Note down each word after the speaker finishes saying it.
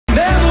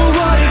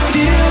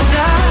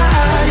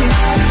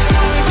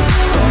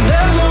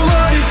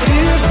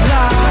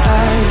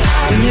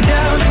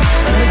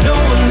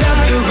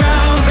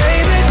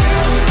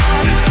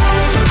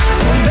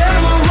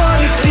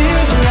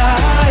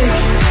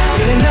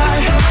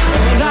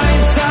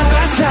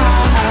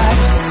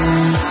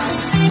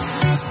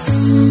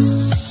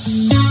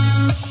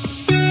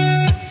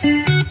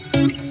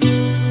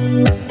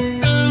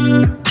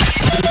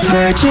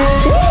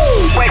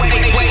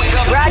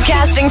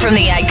Broadcasting from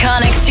the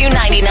iconic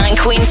 299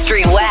 Queen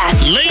Street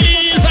West.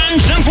 Ladies and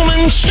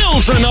gentlemen,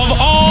 children of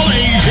all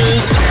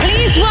ages,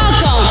 Please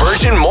welcome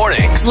Virgin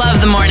Mornings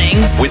Love the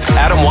Mornings. with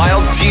Adam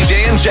Wilde,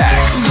 TJ, and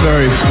Jax.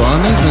 Very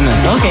fun, isn't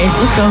it? Okay,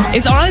 let's go.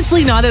 It's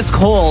honestly not as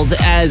cold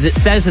as it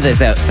says it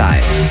is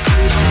outside.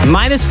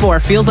 -4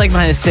 feels like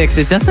 -6.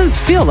 It doesn't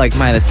feel like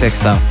 -6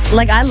 though.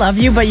 Like, I love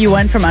you, but you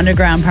went from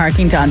underground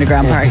parking to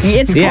underground parking.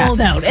 It's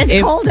cold out. It's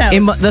cold out.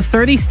 In the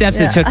 30 steps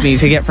it took me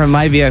to get from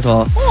my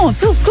vehicle. Oh, it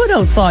feels good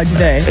outside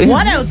today.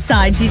 What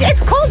outside, TJ?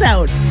 It's cold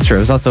out. It's true. I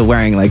was also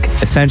wearing like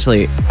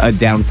essentially a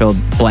down-filled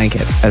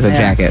blanket as a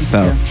jacket.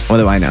 So true. what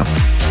do I know?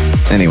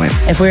 Anyway.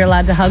 If we were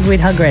allowed to hug, we'd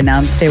hug right now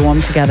and stay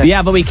warm together.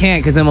 Yeah, but we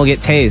can't because then we'll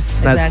get tased.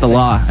 That's Exactly. the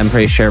law, I'm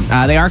pretty sure.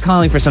 They are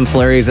calling for some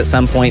flurries at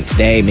some point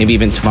today, maybe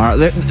even tomorrow.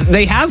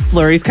 They have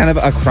flurries kind of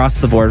across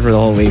the board for the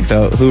whole week,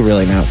 so who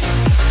really knows?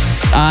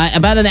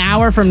 About an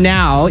hour from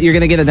now, you're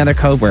going to get another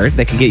code word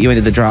that could get you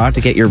into the draw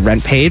to get your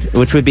rent paid,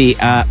 which would be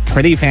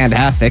pretty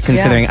fantastic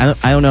considering,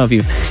 I don't know if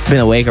you've been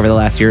awake over the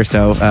last year or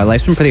so.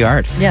 Life's been pretty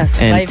hard. Yes.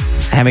 And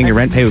having your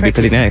rent paid would be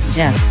pretty nice.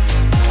 Yes.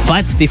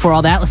 But before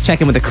all that, let's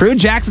check in with the crew.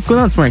 Jax, what's going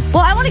on this morning?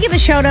 Well, I want to give a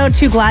shout out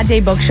to Glad Day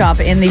Bookshop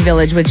in the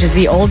Village, which is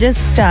the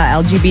oldest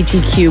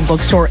LGBTQ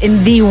bookstore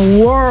in the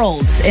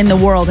world.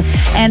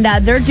 And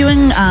they're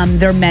doing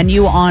their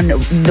menu on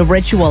the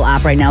Ritual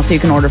app right now, so you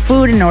can order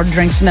food and order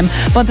drinks from them.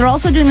 But they're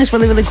also doing this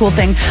really, really cool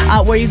thing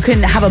where you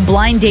can have a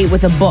blind date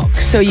with a book.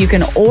 So you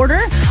can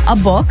order a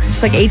book.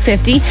 It's like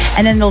 $8.50,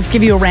 and then they'll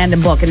give you a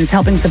random book. And it's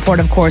helping support,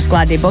 of course,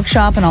 Glad Day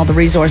Bookshop and all the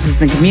resources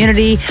in the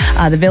community,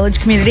 the Village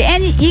community.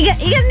 And you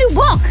get a new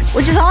book,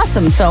 which is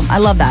awesome. So I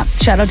love that.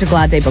 Shout out to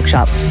Glad Day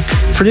Bookshop.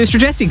 Producer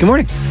Jesse, good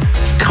morning.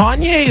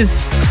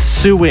 Kanye's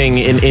suing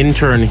an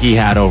intern he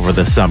had over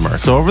the summer.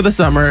 So over the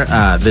summer,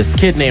 this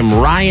kid named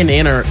Ryan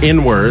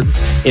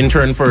Inwards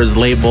interned for his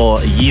label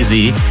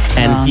Yeezy,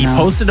 and he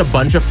posted a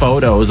bunch of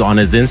photos on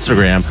his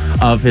Instagram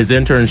of his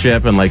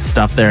internship and like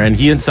stuff there, and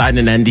he signed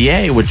an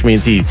NDA, which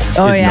means he is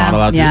not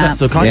allowed to do that.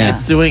 So Kanye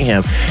is suing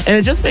him, and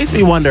it just makes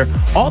me wonder,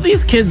 all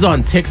these kids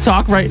on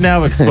TikTok right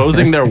now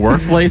exposing their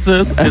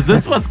workplaces, is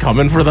this what's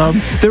coming for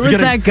them? There was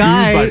that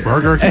guy by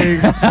Burger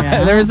King.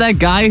 There was that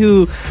guy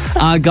who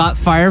got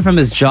fired from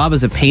his job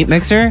as a paint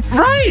mixer.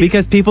 Right.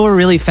 Because people were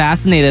really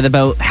fascinated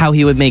about how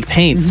he would make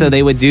paint. So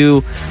they would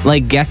do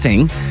like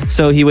guessing.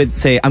 So he would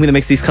say, I'm going to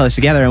mix these colors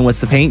together and what's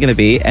the paint going to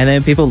be? And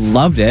then people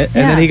loved it.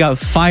 And then he got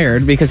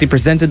fired because he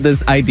presented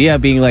this idea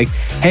being like,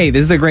 hey,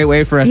 this is a great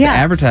way for us to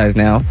advertise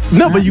now.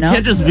 No, but you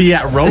can't just be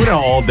at Rhoda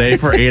all day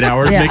for 8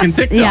 hours making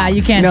TikToks. Yeah,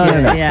 you can't do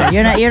it. Yeah,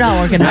 you're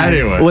not working hard.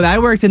 Anyway. When I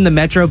worked in the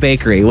Metro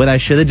Bakery, what I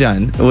should have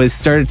done was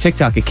start a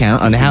TikTok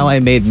account on how I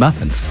made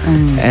muffins.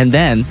 And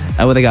then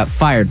I would have got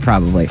fired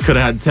probably. Could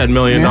have had $10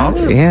 million.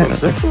 Yeah.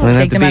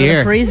 Take them out of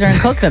the freezer and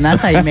cook them.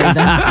 That's how you made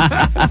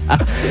them.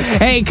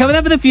 Hey, coming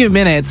up in a few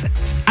minutes,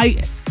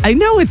 I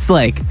know it's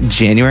like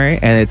January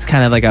and it's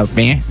kind of like a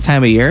meh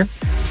time of year,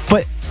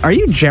 but are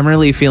you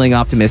generally feeling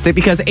optimistic?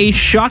 Because a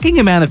shocking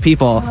amount of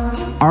people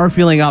are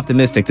feeling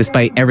optimistic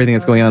despite everything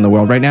that's going on in the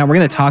world right now. We're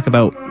going to talk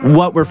about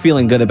what we're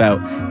feeling good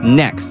about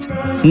next.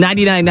 It's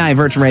 99.9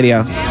 Virgin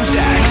Radio.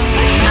 Jax.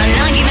 On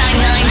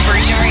 99.9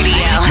 Virgin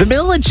Radio. The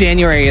middle of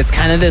January is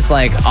kind of this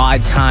like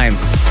odd time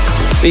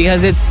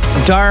because it's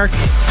dark,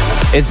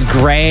 it's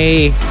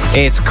gray,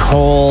 it's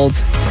cold.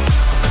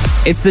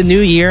 It's the new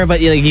year, but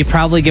you've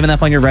probably given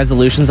up on your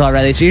resolutions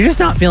already, so you're just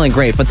not feeling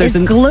great. But It's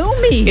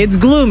gloomy. It's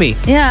gloomy.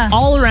 Yeah.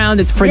 All around,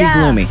 it's pretty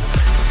gloomy.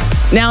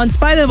 Now, in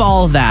spite of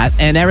all of that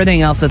and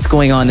everything else that's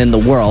going on in the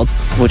world,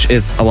 which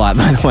is a lot,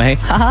 by the way,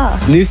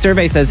 new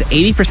survey says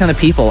 80% of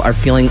people are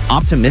feeling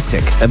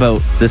optimistic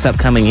about this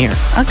upcoming year.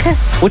 Okay.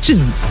 Which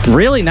is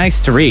really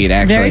nice to read,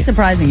 actually. Very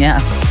surprising, yeah.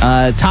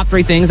 Top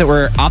 3 things that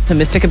we're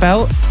optimistic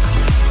about.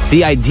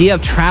 The idea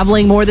of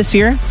traveling more this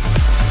year.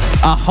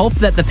 Hope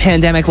that the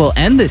pandemic will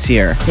end this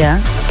year.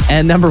 Yeah.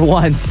 And number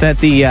 1, that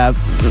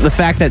the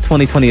fact that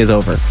 2020 is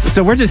over.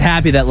 So we're just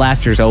happy that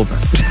last year's over.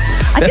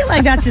 I feel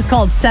like that's just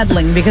called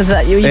settling because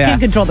you can't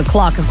control the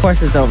clock. Of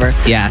course it's over.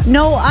 Yeah.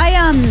 No,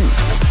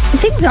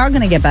 things are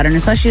going to get better, and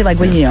especially like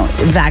when,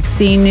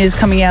 vaccine news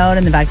coming out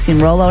and the vaccine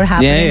rollout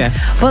happening. Yeah.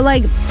 But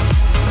like,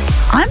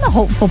 I'm a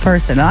hopeful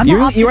person.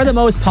 You are the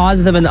most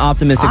positive and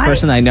optimistic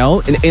person I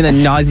know in a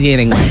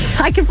nauseating way.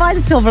 I can find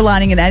a silver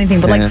lining in anything,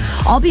 but like,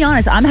 I'll be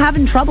honest, I'm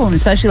having trouble, and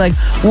especially like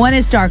when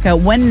it's dark out,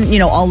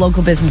 when, all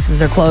local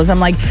businesses are closed, I'm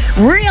like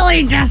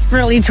really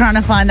desperately trying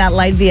to find that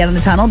light at the end of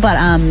the tunnel. But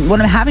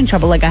when I'm having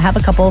trouble, like I have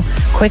a couple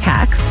quick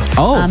hacks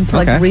to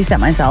like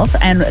reset myself.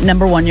 And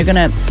number 1, you're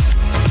gonna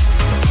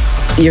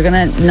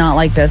not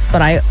like this,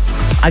 but I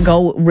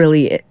go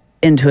really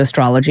into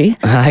astrology.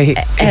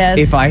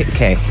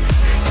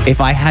 If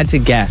I had to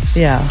guess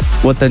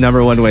what the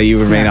number 1 way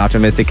you remain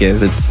optimistic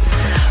is, it's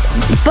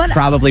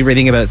probably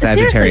reading about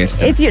Sagittarius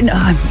stuff.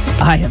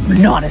 I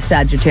am not a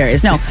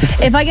Sagittarius. No.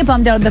 If I get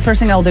bummed out, the first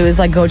thing I'll do is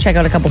like go check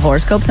out a couple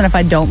horoscopes, and if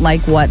I don't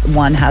like what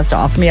one has to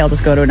offer me, I'll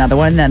just go to another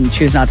one and then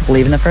choose not to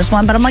believe in the first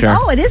one. But I'm like,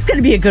 it is going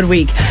to be a good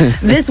week.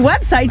 This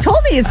website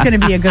told me it's going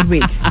to be a good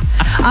week.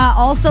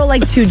 Also,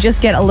 like to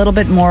just get a little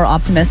bit more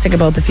optimistic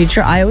about the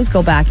future, I always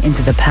go back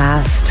into the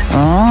past.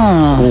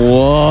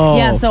 Whoa.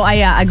 Yeah, so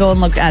I go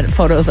and look at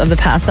photos of the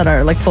past that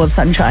are like full of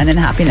sunshine and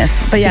happiness.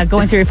 But yeah,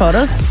 going through your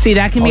photos. See,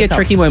 that can be a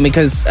tricky one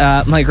because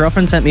my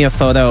girlfriend sent me a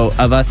photo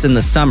of us in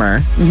the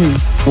summer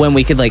when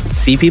we could like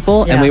see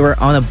people, and we were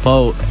on a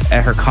boat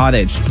at her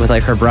cottage with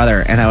like her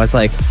brother, and I was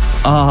like,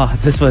 oh,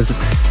 this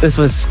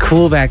was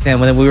cool back then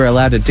when we were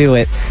allowed to do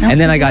it. And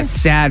then I got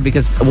sad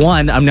because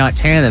one, I'm not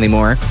tan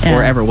anymore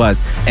or ever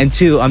was, and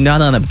two, I'm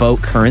not on a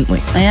boat currently.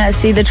 Yeah,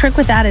 see, the trick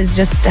with that is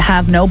just to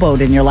have no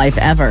boat in your life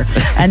ever,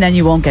 and then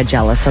you won't get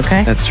jealous,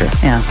 okay? That's true.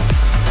 Yeah.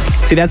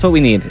 See, that's what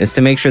we need, is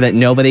to make sure that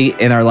nobody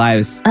in our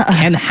lives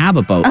can have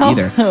a boat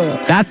either.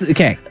 That's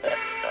okay.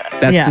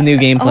 That's the new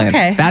game plan.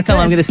 Okay, that's how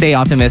I'm going to stay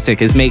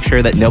optimistic, is make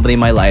sure that nobody in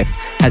my life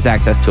has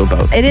access to a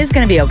boat. It is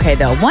going to be okay,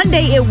 though. One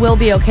day it will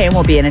be okay, and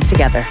we'll be in it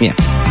together. Yeah.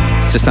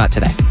 It's just not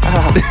today.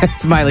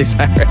 It's Miley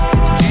Cyrus.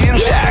 And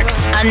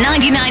Jax. On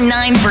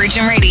 99.9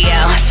 Virgin Radio.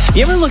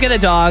 You ever look at a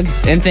dog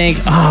and think,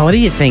 oh, what are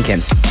you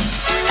thinking?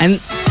 And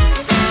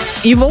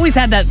you've always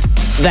had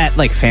that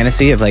like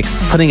fantasy of like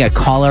putting a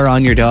collar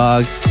on your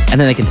dog and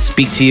then they can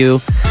speak to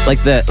you,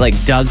 like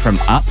Doug from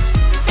Up.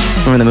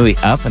 Remember the movie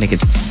Up when he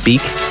could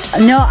speak?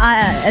 No,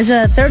 as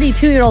a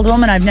 32-year-old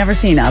woman, I've never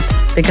seen Up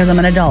because I'm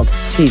an adult,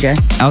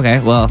 TJ.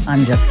 Okay, well,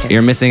 I'm just kidding.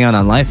 You're missing out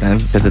on life then,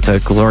 because it's a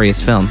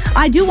glorious film.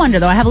 I do wonder,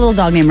 though. I have a little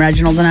dog named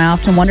Reginald, and I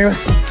often wonder,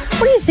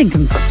 what do you think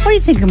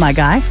of my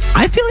guy?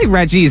 I feel like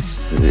Reggie's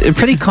a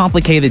pretty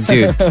complicated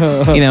dude.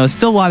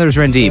 Still waters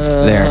run deep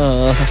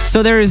there.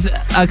 So there's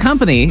a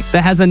company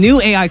that has a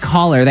new AI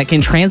collar that can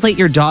translate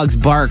your dog's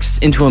barks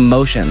into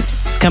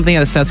emotions. It's a company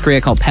out of South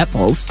Korea called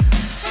Petpulse.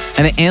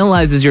 And it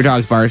analyzes your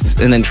dog's barks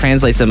and then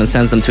translates them and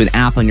sends them to an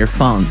app on your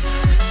phone.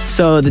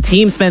 So the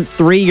team spent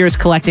 3 years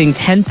collecting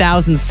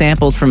 10,000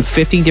 samples from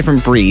 50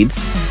 different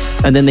breeds,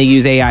 and then they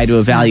use AI to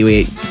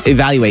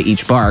evaluate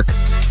each bark.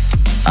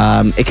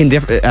 It can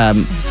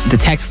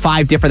detect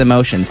 5 different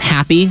emotions: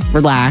 happy,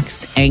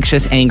 relaxed,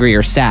 anxious, angry,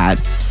 or sad.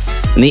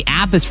 And the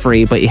app is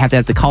free, but you have to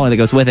have the collar that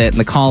goes with it. And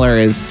the collar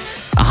is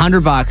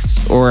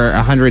 $100 or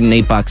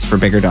 $108 for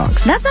bigger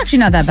dogs. That's actually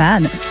not that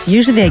bad.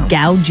 Usually they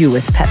gouge you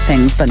with pet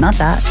things, but not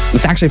that.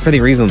 It's actually pretty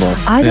reasonable.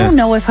 I don't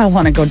know if I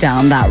want to go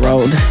down that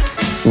road.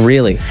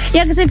 Really?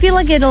 Yeah, because I feel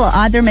like it'll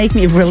either make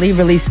me really,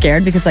 really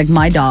scared because like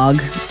my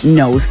dog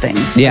knows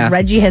things. Yeah.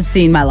 Reggie has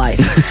seen my life.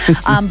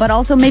 But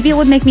also maybe it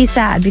would make me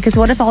sad because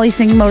what if all he's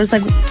thinking about is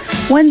like,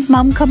 when's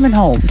mom coming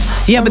home?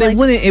 Yeah, or but like,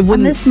 it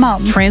wouldn't miss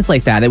mom.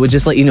 translate that. It would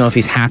just let you know if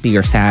he's happy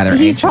or sad or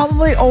He's anxious.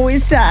 probably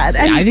always sad.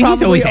 And I think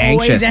he's always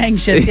anxious.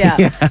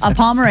 Yeah. A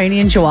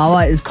Pomeranian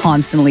Chihuahua is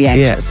constantly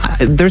anxious.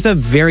 Yeah. There's a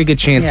very good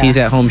chance he's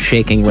at home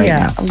shaking right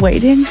now.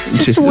 Waiting.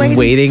 Just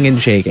waiting and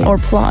shaking. Or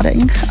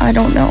plotting. I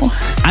don't know.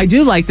 I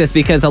do like this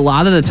because a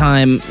lot of the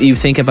time you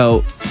think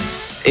about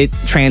it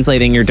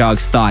translating your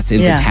dog's thoughts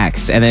into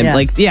text, and then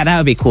that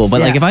would be cool.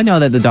 But like if I know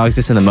that the dog's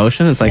just an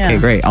emotion, it's like, hey,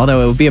 great.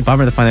 Although it would be a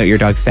bummer to find out your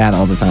dog's sad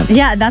all the time.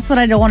 Yeah, that's what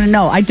I don't want to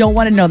know. I don't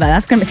want to know that.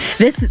 That's gonna be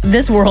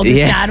this world is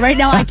sad right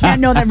now. I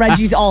can't know that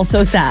Reggie's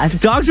also sad.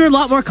 Dogs are a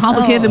lot more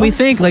complicated than we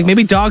think. Like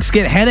maybe dogs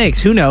get headaches.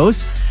 Who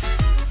knows?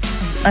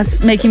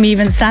 That's making me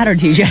even sadder,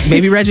 TJ.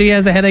 Maybe Reggie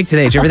has a headache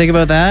today. Did you ever think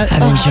about that?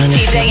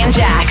 TJ and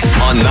Jax.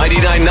 On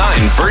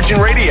 99.9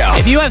 Virgin Radio.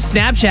 If you have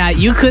Snapchat,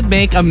 you could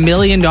make $1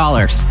 million.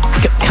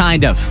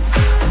 Kind of.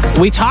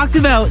 We talked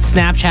about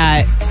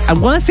Snapchat, I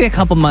want to say a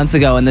couple months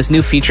ago, and this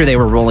new feature they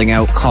were rolling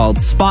out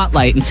called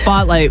Spotlight. And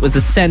Spotlight was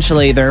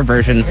essentially their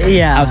version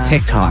of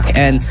TikTok.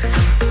 And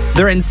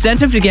their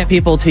incentive to get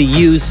people to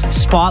use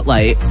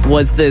Spotlight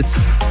was this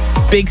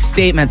big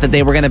statement that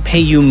they were going to pay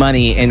you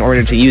money in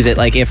order to use it.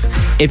 Like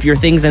if your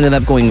things ended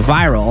up going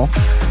viral,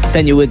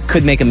 then you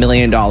could make $1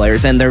 million.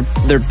 And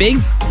their big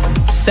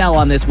sell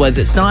on this was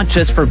it's not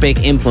just for big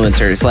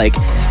influencers. Like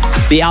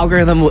the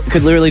algorithm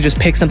could literally just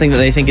pick something that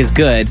they think is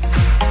good,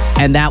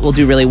 and that will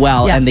do really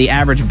well. And the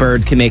average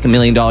bird can make $1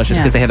 million just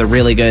because they have a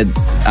really good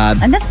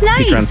and that's nice.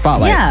 feature on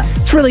Spotlight. Yeah,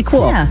 it's really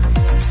cool. Yeah.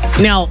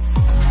 Now,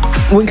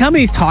 when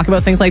companies talk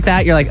about things like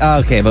that, you're like, oh,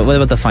 okay, but what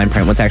about the fine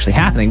print? What's actually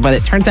happening? But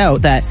it turns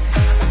out that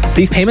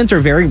these payments are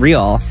very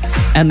real,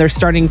 and they're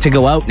starting to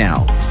go out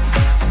now.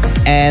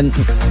 And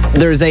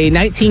there's a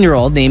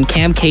 19-year-old named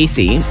Cam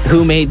Casey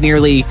who made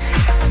nearly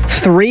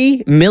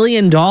 $3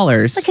 million.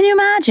 But can you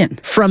imagine?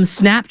 From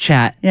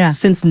Snapchat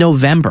since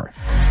November.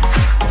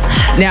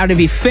 Now, to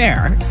be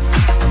fair,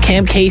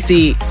 Cam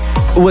Casey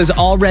was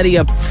already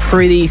a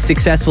pretty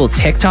successful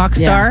TikTok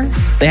star.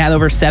 They had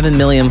over 7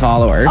 million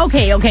followers.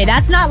 Okay,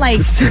 that's not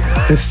like so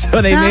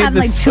they not made have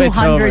the like switch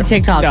 200 over.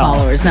 TikTok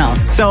followers. No.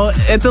 So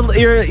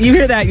you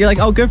hear that, you're like,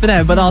 oh, good for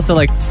them, but also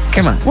like,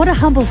 come on. What a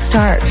humble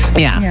start.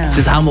 Yeah,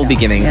 just humble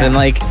beginnings. And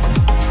like,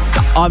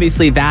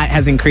 obviously that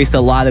has increased a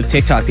lot of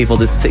TikTok people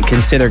to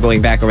consider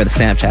going back over to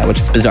Snapchat, which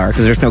is bizarre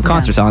because there's no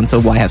concerts on,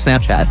 so why have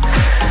Snapchat?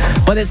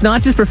 But it's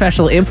not just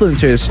professional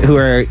influencers who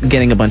are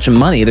getting a bunch of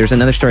money. There's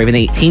another story of an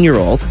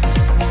 18-year-old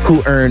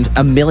who earned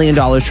 $1 million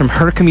from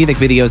her comedic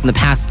videos in the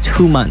past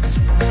 2 months.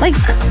 Like,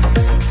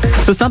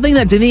 so something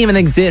that didn't even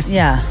exist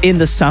in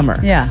the summer.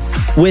 Yeah.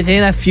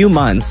 Within a few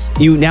months,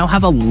 you now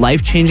have a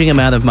life-changing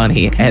amount of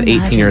money at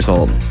 18 years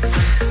old.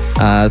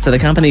 So the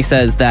company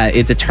says that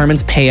it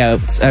determines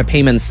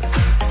payments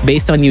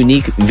based on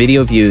unique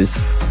video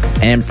views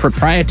and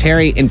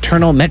proprietary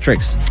internal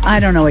metrics. I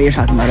don't know what you're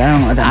talking about. I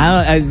don't know what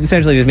that means. It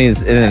essentially just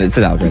means it's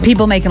an algorithm.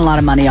 People making a lot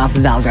of money off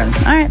of the algorithm.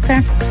 All right,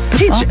 fair.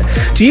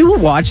 Do you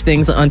watch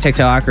things on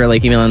TikTok or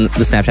like even on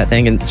the Snapchat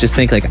thing and just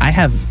think like, I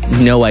have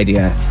no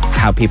idea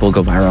how people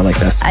go viral like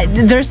this?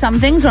 There's some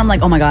things where I'm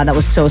like, oh my God, that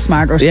was so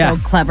smart or so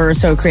clever or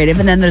so creative.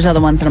 And then there's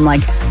other ones that I'm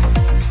like,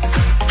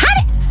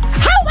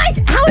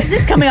 how is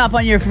this coming up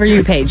on your For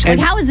You page? Like,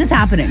 how is this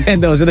happening?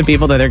 And those are the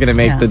people that are going to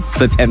make the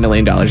 $10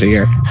 million a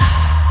year.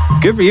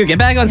 Good for you. Get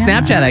back on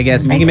Snapchat, I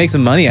guess. If you can make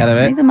some money out of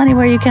it. Make the money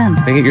where you can.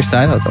 Make it your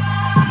side hustle.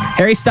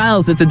 Harry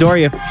Styles, It's Adore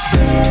You. With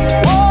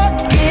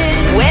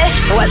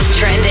what's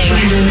trending.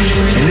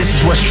 And this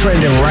is what's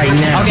trending right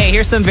now. Okay,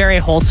 here's some very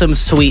wholesome,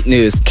 sweet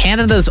news.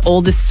 Canada's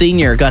oldest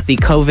senior got the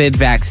COVID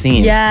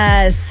vaccine.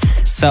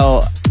 Yes.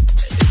 So,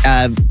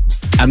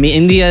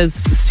 India's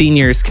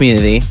seniors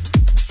community,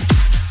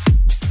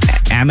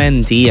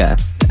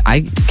 Amandia,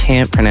 I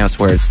can't pronounce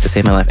words to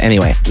save my life.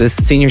 Anyway, this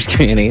seniors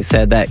community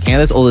said that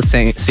Canada's oldest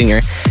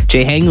senior,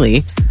 Jay Hang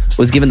Lee,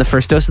 was given the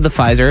first dose of the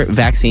Pfizer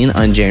vaccine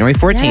on January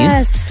 14th.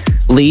 Yes.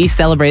 Lee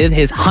celebrated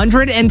his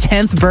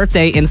 110th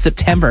birthday in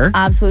September.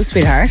 Absolute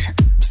sweetheart.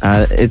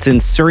 It's in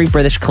Surrey,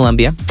 British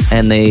Columbia,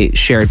 and they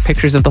shared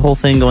pictures of the whole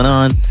thing going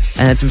on,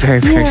 and it's very,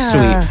 very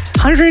sweet.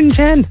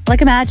 110.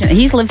 Like, imagine.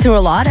 He's lived through a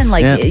lot, and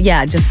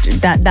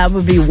just that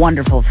would be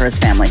wonderful for his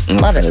family.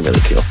 Love it. Really,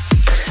 really cool.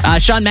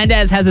 Shawn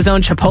Mendes has his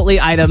own Chipotle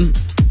item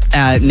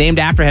named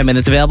after him, and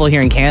it's available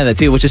here in Canada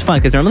too, which is fun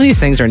because normally these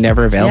things are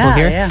never available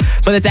here. Yeah.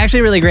 But it's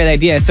actually a really great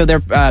idea. So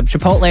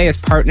Chipotle is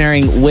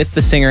partnering with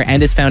the singer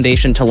and his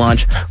foundation to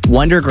launch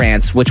Wonder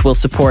Grants, which will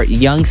support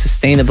young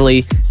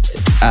sustainability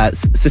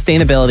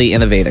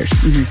innovators.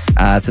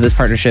 So this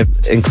partnership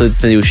includes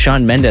the new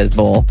Shawn Mendes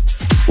Bowl,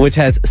 which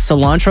has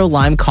cilantro,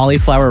 lime,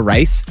 cauliflower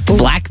rice,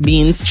 black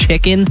beans,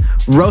 chicken,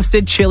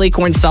 roasted chili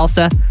corn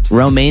salsa,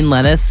 romaine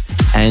lettuce,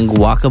 and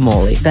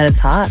guacamole. That is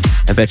hot.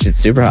 I bet you it's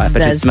super hot. I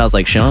bet you it smells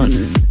like Sean.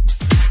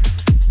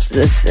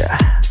 This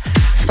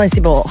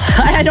spicy bowl.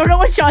 I don't know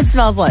what Sean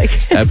smells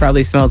like. It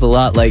probably smells a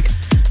lot like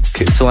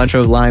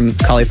cilantro, lime,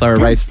 cauliflower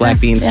rice, black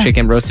beans,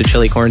 chicken, roasted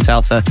chili, corn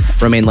salsa,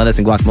 romaine lettuce,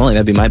 and guacamole.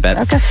 That'd be my bet.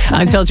 Okay.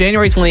 Until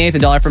January 28th,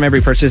 $1 from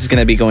every purchase is going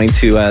to be going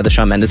to the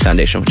Shawn Mendes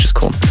Foundation, which is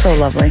cool. So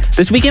lovely.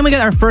 This weekend, we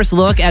got our first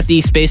look at the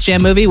Space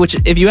Jam movie, which,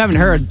 if you haven't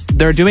heard,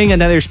 they're doing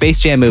another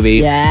Space Jam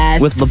movie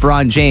with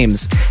LeBron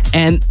James.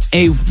 And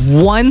a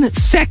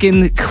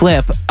 1-second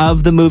clip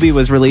of the movie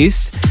was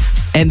released,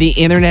 and the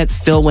internet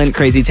still went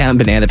crazy town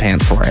banana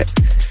pants for it.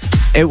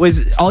 It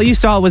was, all you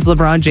saw was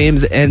LeBron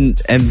James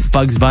and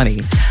Bugs Bunny.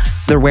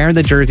 They're wearing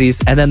the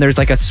jerseys, and then there's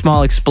like a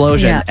small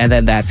explosion, and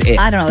then that's it.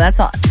 I don't know. That's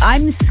all.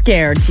 I'm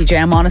scared, TJ.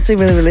 I'm honestly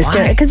really, really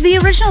scared. Because the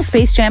original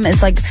Space Jam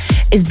is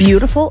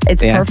beautiful.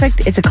 It's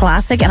perfect. It's a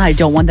classic, and I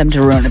don't want them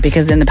to ruin it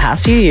because in the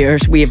past few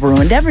years, we have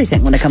ruined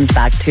everything when it comes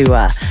back to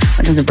when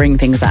it comes to bringing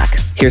things back.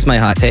 Here's my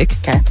hot take.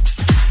 Okay.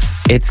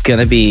 It's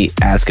gonna be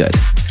as good.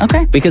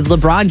 Okay. Because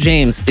LeBron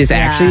James is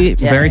actually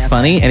very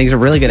funny, and he's a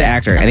really good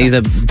actor, and he's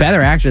a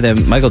better actor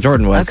than Michael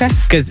Jordan was. Okay.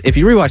 Because if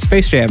you rewatch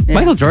Space Jam,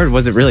 Michael Jordan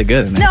wasn't really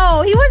good in it.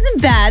 No, he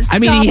wasn't bad. I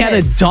mean, he had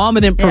a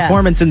dominant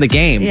performance in the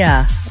game.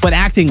 Yeah. But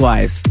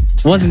acting-wise,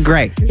 wasn't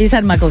great. He just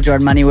had Michael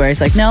Jordan money where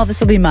he's like, no, this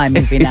will be my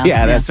movie now.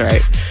 Yeah, that's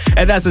right.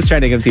 And that's what's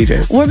trending of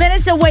TJ. We're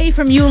minutes away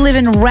from you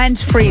living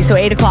rent-free. So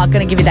 8 o'clock,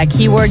 going to give you that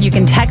keyword. You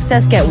can text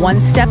us, get one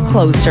step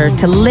closer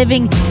to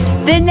living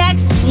the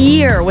next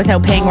year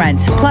without paying rent.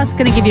 Plus,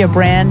 going to give you a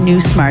brand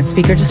new smart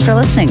speaker just for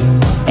listening.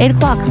 8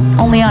 o'clock,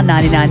 only on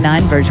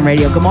 99.9 Virgin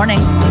Radio. Good morning.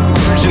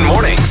 Virgin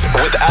Mornings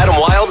with Adam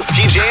Wilde,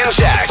 TJ and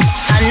Jax.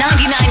 On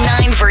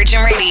 99.9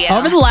 Virgin Radio.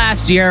 Over the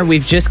last year,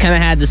 we've just kind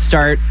of had to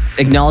start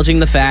acknowledging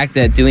the fact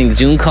that doing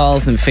Zoom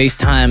calls and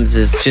FaceTimes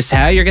is just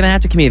how you're going to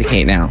have to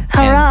communicate now.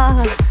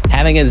 Hurrah! And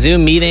having a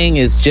Zoom meeting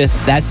is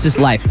that's just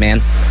life, man.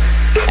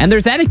 And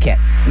there's etiquette.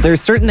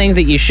 There's certain things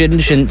that you should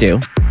and shouldn't do.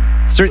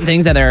 Certain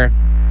things that are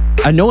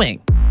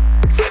annoying.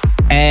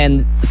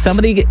 And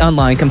somebody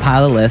online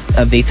compiled a list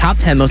of the top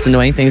 10 most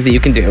annoying things that you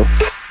can do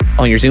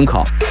on your Zoom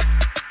call.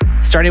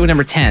 Starting with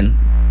number 10,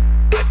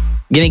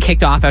 getting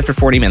kicked off after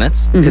 40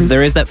 minutes, because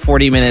there is that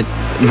 40-minute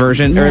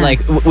version, or like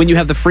when you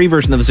have the free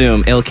version of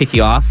Zoom, it'll kick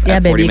you off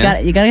at 40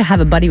 minutes. You got to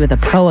have a buddy with a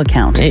pro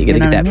account. Yeah, you got to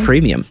get that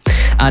premium.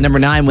 Number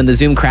 9, when the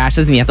Zoom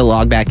crashes and you have to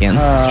log back in.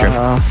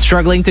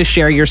 Struggling to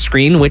share your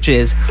screen, which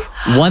is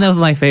one of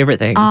my favorite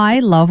things.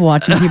 I love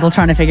watching people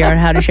trying to figure out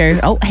how to share.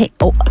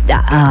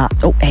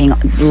 Hang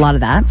on. A lot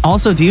of that.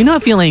 Also, do you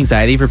not feel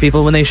anxiety for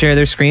people when they share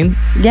their screen?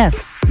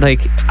 Yes.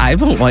 Like, I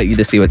don't want you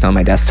to see what's on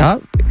my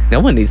desktop. No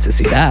one needs to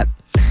see that.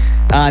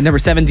 Number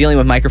 7, dealing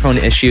with microphone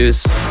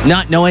issues.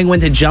 Not knowing when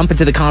to jump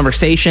into the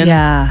conversation.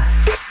 Yeah.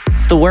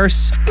 It's the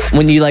worst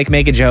when you like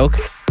make a joke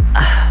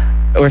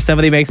or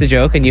somebody makes a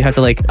joke and you have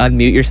to like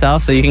unmute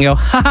yourself so you can go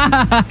ha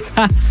ha ha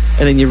ha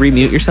and then you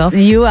remute yourself.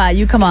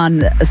 You come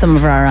on some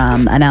of our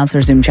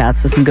announcer Zoom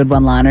chats with some good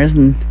one-liners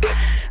and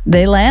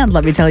they land,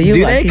 let me tell you.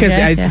 Do they? Because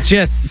it's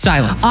just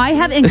silence. I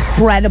have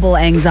incredible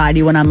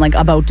anxiety when I'm like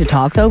about to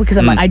talk though, because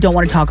I'm like, I don't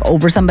want to talk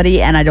over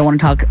somebody and I don't want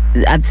to talk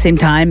at the same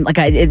time. Like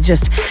it's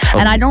just,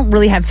 and I don't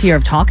really have fear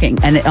of talking.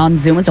 And on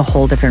Zoom, it's a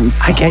whole different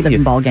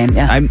ball game.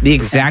 Yeah, I'm the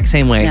exact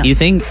same way. Yeah. You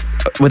think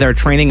with our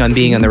training on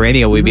being on the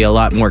radio, we'd be a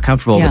lot more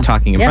comfortable with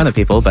talking in front of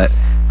people, but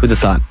who'd have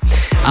thought?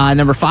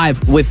 Number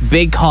 5, with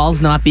big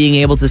calls, not being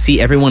able to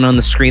see everyone on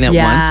the screen at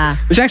once,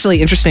 which is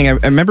actually interesting. I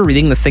remember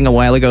reading this thing a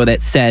while ago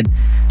that said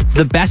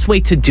the best way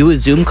to do a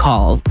Zoom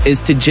call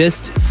is to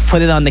just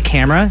put it on the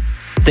camera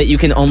that you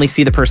can only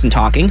see the person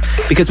talking,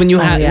 because when you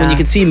when you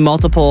can see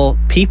multiple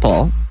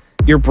people,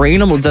 your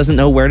brain almost doesn't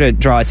know where to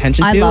draw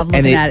attention to. I love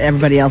looking at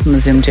everybody else in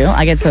the Zoom too.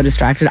 I get so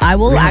distracted. I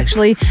will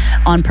actually,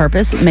 on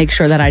purpose, make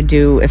sure that I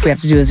do, if we have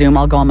to do a Zoom,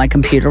 I'll go on my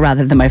computer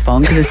rather than my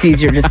phone because it's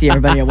easier to see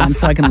everybody at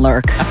once so I can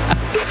lurk.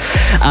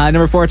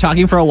 Number 4,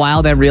 talking for a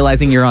while, then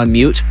realizing you're on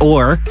mute,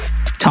 or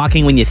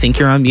talking when you think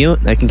you're on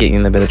mute. That can get you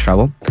in a bit of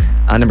trouble.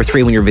 Number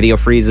 3, when your video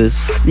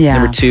freezes. Yeah.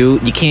 Number 2,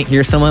 you can't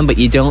hear someone, but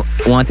you don't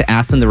want to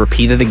ask them to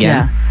repeat it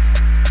again. Yeah.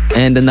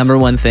 And the number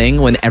 1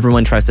 thing, when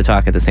everyone tries to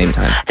talk at the same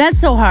time. That's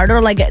so hard.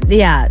 Or like,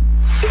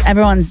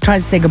 everyone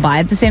tries to say goodbye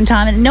at the same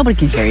time and nobody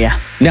can hear you.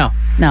 No.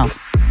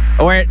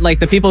 Or like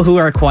the people who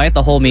are quiet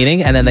the whole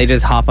meeting and then they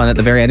just hop on at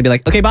the very end and be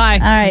like, okay, bye.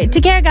 All right.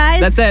 Take care,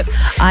 guys. That's it.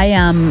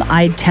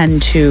 I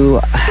tend to...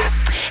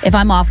 If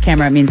I'm off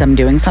camera, it means I'm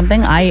doing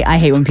something. I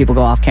hate when people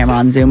go off camera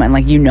on Zoom and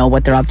like you know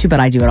what they're up to,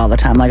 but I do it all the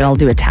time. Like I'll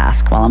do a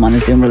task while I'm on a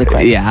Zoom really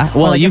quick. Yeah.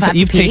 Well, like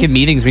you've taken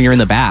meetings when you're in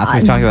the bath.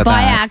 We've talked about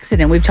by that.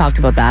 accident. We've talked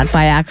about that.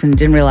 By accident,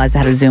 didn't realize I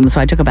had a Zoom,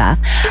 so I took a bath.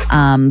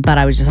 But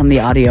I was just on the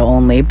audio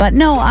only. But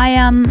no,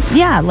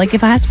 like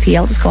if I have to pee,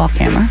 I'll just go off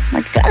camera.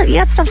 Like you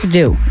got stuff to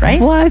do,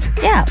 right? What?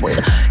 Yeah.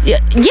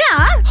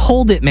 Yeah.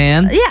 Hold it,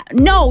 man. Yeah.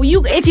 No,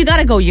 if you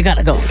gotta go, you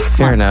gotta go.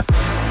 Fair enough.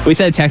 We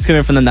said a text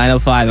coming from the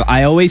 905.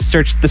 I always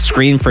search the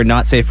screen for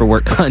not safe for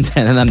work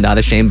content, and I'm not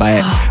ashamed by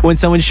it. When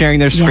someone's sharing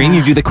their screen,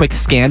 you do the quick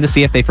scan to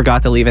see if they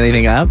forgot to leave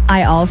anything up.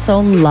 I also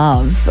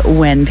love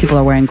when people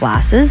are wearing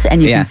glasses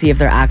and you can see if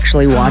they're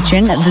actually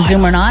watching the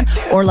Zoom or not,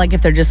 or like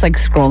if they're just like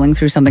scrolling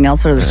through something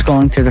else or they're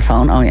scrolling through their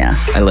phone. Oh yeah.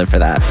 I live for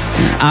that.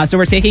 So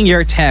we're taking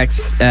your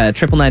texts,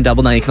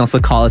 99999. You can also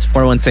call us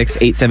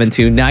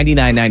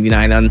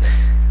 416-872-9999 on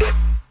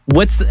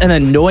what's an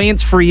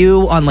annoyance for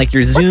you on like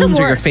your Zooms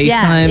or your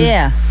FaceTime.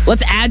 Yeah.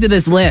 Let's add to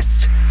this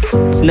list.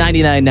 It's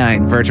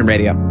 99.9 Virgin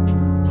Radio.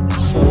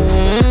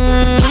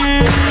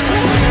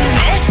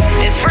 This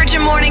is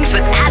Virgin Mornings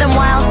with Adam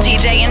Wilde,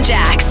 TJ, and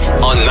Jax.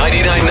 On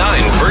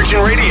 99.9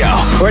 Virgin Radio.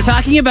 We're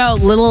talking about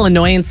little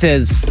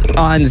annoyances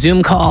on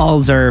Zoom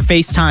calls or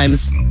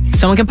FaceTimes.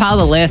 Someone compiled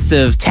a list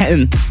of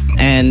 10,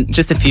 and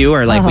just a few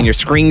are like when your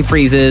screen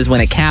freezes, when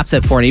it caps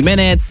at 40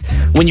 minutes,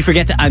 when you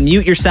forget to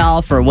unmute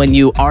yourself, or when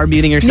you are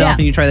muting yourself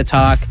and you try to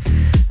talk,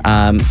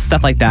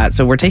 stuff like that.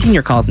 So we're taking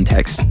your calls and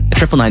texts at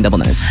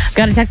 99999.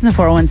 Got a text in the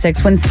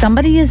 416. When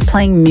somebody is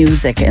playing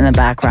music in the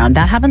background,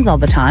 that happens all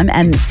the time,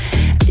 and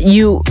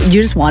you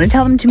just want to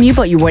tell them to mute,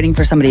 but you're waiting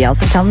for somebody else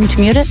to tell them to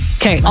mute it.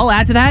 Okay, I'll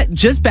add to that.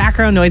 Just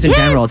background noise in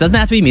general. It doesn't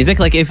have to be music.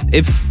 Like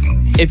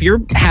if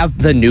you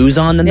have the news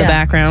on in the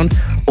background,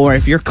 or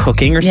if you're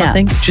cooking or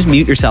something, just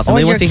mute yourself. Or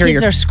your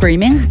kids are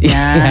screaming.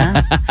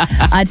 Yeah.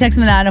 Text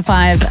in the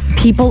 905.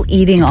 People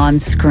eating on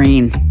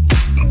screen.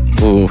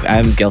 Ooh,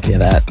 I'm guilty of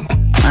that.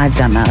 I've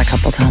done that a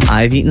couple times.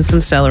 I've eaten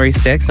some celery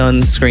sticks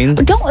on screen.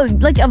 Don't,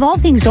 like, of all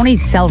things, don't eat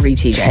celery,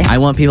 TJ. I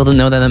want people to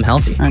know that I'm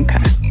healthy. Okay.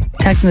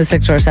 Text in the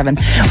 647.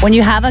 When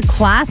you have a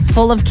class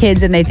full of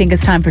kids and they think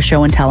it's time for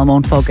show and tell and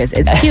won't focus,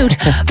 it's cute,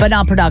 but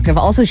not productive.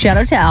 Also, shout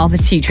out to all the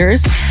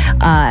teachers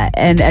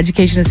and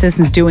education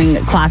assistants doing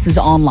classes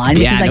online,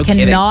 because I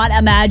cannot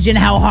imagine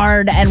how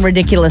hard and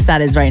ridiculous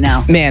that is right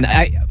now. Man,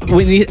 I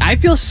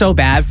feel so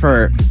bad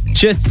for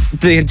just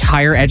the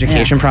entire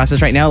education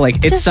process right now.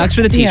 Like, it sucks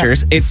for the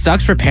teachers, it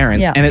sucks for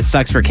parents, and it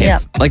sucks for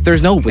kids. Like,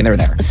 there's no winner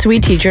there.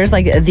 Sweet teachers,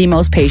 like the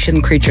most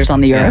patient creatures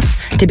on the earth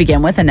to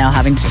begin with, and now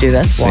having to do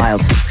this.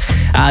 Wild.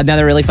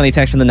 Another really funny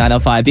text from the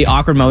 905. The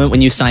awkward moment when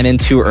you sign in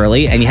too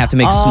early and you have to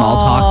make small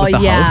talk with the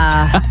host.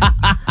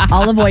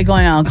 I'll avoid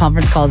going on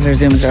conference calls or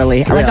Zooms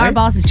early. Really? Like, our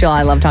boss is chill.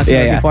 I love talking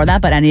to her before that,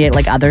 but any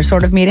like other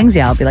sort of meetings,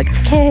 I'll be like,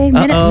 okay,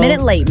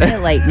 minute late.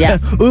 Yeah.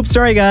 Oops,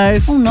 sorry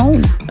guys. Oh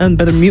no. I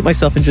better mute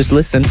myself and just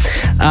listen.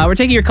 We're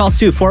taking your calls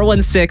too.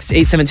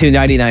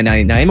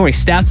 416-872-9999. Morning,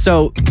 Steph.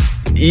 So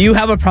you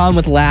have a problem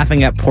with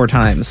laughing at poor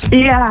times.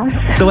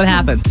 Yeah. So what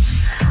happened?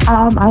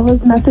 I was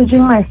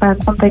messaging my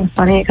friend something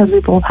funny because we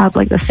both had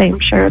like the same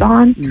shirt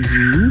on.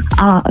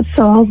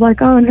 So I was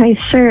like, "Oh, nice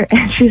shirt,"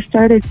 and she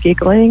started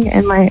giggling,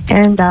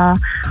 and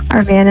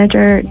our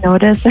manager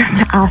noticed and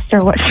asked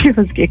her what she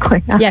was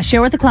giggling at. Yeah,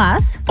 share with the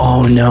class.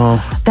 Oh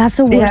no. That's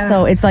the worst Yeah.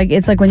 though. It's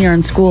like when you're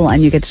in school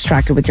and you get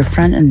distracted with your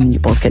friend and you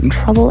both get in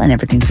trouble and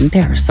everything's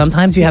embarrassed.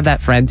 Sometimes you have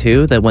that friend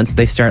too that once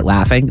they start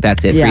laughing,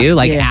 that's it Yeah, for you.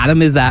 Like yeah.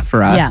 Adam is that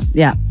for us.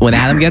 Yeah. When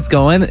Adam gets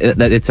going,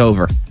 it's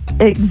over.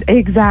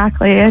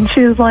 Exactly. And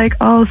she was like,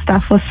 "Oh,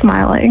 Steph was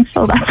smiling,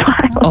 so that's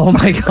why." Oh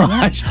my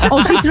gosh.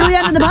 Oh, she threw you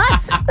under the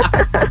bus.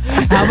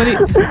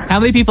 How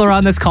many people are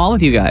on this call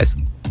with you guys?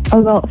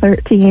 About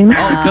 13.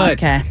 Oh, good.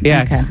 Okay.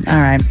 Yeah. Okay. All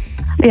right.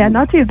 Yeah,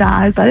 not too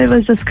bad, but it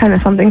was just kind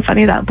of something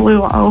funny that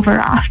blew over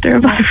after.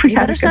 But we You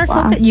had better a good start.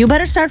 laugh. You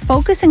better start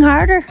focusing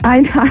harder. I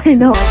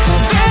know.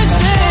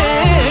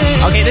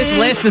 Okay, this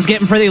list is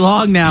getting pretty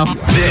long now.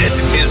 This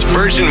is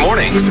Virgin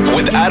Mornings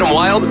with Adam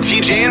Wilde,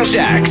 TJ, and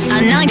Jax.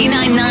 On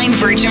 99.9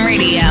 Virgin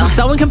Radio.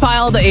 Someone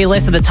compiled a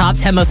list of the top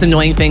 10 most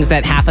annoying things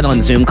that happen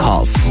on Zoom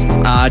calls.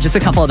 Just a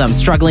couple of them.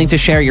 Struggling to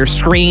share your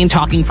screen,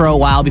 talking for a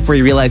while before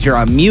you realize you're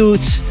on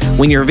mute,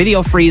 when your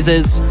video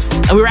freezes.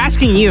 And we were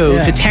asking you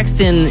to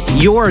text in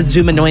your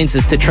Zoom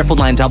annoyances to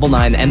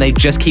 99999, and they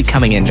just keep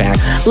coming in,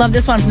 Jax. Love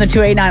this one from the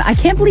 289. I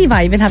can't believe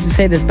I even have to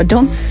say this, but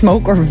don't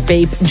smoke or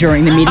vape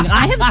during the meeting.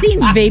 I have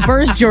seen vapors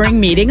during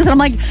meetings, and I'm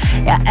like,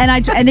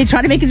 and they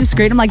try to make it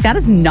discreet. I'm like, that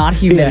is not a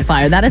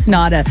humidifier. That is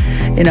not a,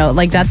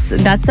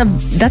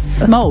 that's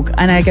smoke.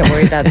 And I get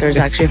worried that there's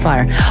actually a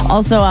fire.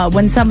 Also,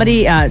 when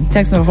somebody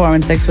text me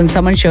 416, when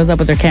someone shows up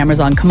with their cameras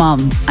on, come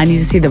on, I need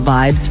to see the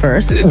vibes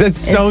first. That's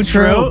so It's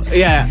true.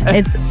 Yeah.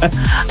 It's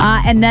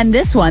and then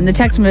this one, the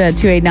text from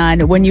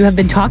 289, when you have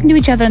been talking to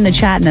each other in the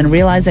chat and then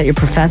realize that your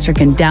professor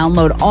can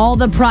download all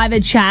the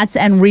private chats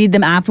and read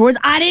them afterwards.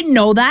 I didn't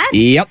know that.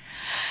 Yep.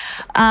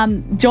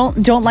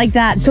 Don't like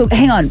that. So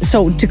hang on.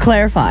 So to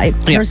clarify,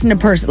 person to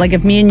person, like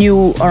if me and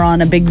you are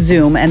on a big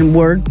Zoom and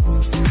we're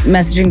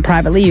messaging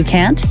privately, you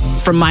can't?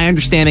 From my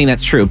understanding,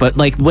 that's true. But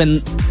like when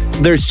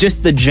there's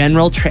just the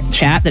general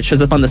chat that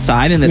shows up on the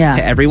side and it's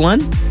to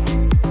everyone,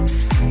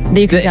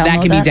 You can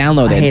that can be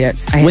downloaded. I hate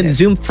it. When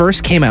Zoom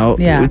first came out,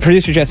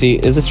 producer Jesse,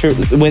 is this true?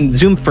 When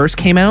Zoom first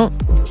came out,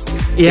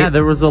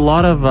 there was a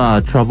lot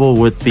of trouble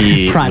with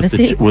the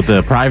privacy with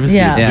the privacy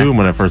of Zoom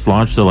when it first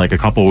launched. So like a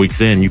couple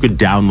weeks in, you could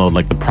download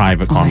like the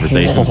private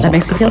conversation. That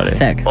makes me feel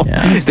sick.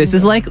 This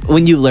is like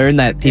when you learn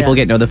that people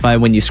get notified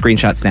when you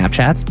screenshot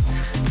Snapchats.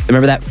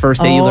 Remember that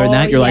first day you learned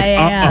that? You're like,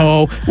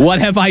 uh-oh, what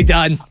have I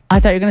done? I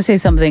thought you were going to say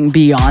something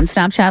beyond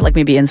Snapchat, like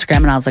maybe Instagram,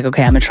 and I was like,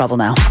 okay, I'm in trouble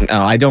now.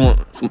 No, I don't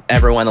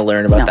ever want to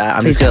learn about that.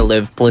 I'm just going to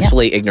live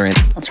blissfully ignorant.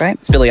 That's right.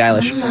 It's Billie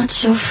Eilish. I'm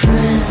not your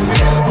friend.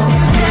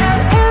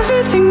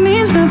 Everything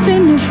means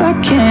nothing if I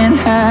can't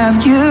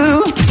have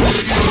you.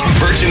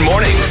 Virgin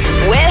Mornings.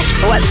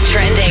 With what's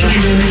trending.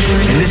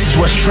 And this is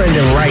what's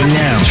trending right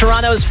now.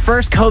 Toronto's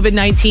first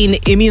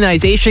COVID-19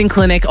 immunization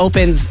clinic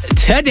opens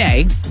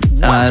today.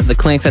 The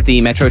clinic's at the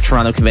Metro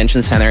Toronto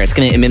Convention Center. It's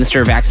going to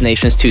administer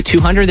vaccinations to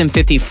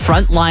 250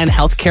 frontline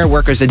healthcare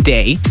workers a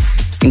day,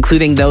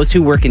 including those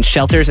who work in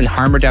shelters and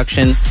harm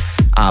reduction,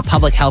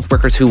 public health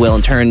workers who will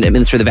in turn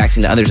administer the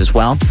vaccine to others as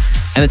well.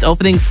 And it's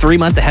opening 3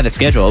 months ahead of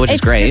schedule, which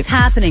is great. It's just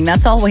happening.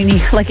 That's all we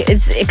need. Like,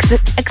 it's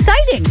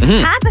exciting.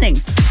 It's happening.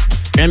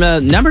 And the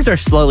numbers are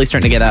slowly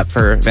starting to get up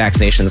for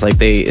vaccinations. Like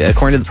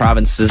according to the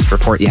province's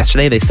report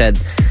yesterday, they said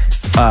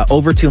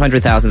over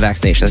 200,000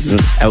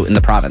 vaccinations out in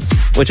the province,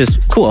 which is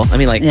cool. I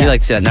mean, like we like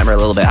to see that number a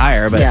little bit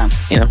higher, but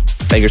you know,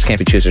 beggars can't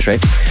be choosers, right?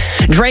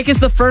 Drake is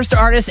the first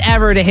artist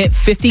ever to hit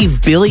 50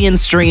 billion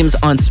streams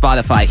on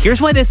Spotify.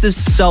 Here's why this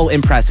is so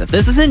impressive.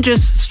 This isn't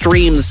just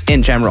streams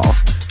in general.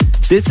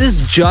 This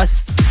is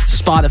just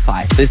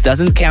Spotify. This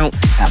doesn't count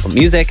Apple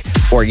Music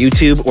or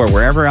YouTube or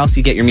wherever else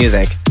you get your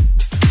music.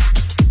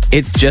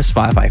 It's just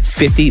Spotify.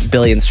 50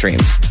 billion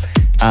streams.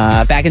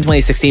 Back in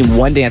 2016,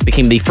 One Dance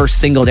became the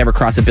first single to ever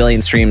cross 1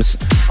 billion streams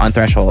on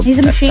Threshold. He's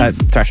a machine.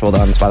 Threshold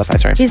on Spotify,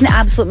 sorry. He's an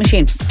absolute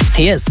machine.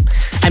 He is.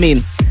 I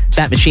mean,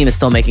 that machine is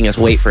still making us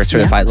wait for a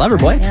certified lover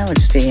boy. Yeah, it would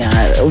just be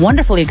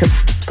wonderful. You could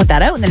put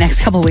that out in the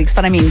next couple of weeks.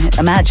 But I mean,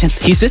 imagine.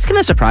 He's just going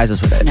to surprise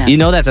us with it. Yeah. You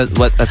know that's what's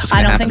going to happen.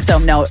 I don't think so.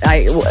 No,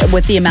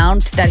 with the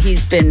amount that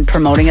he's been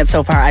promoting it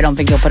so far, I don't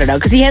think he'll put it out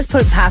because he has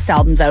put past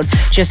albums out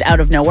just out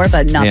of nowhere,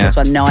 but not this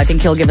one. No, I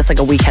think he'll give us like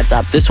a week heads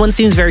up. This one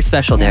seems very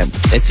special to him.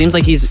 It seems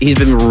like he's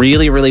been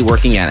really, really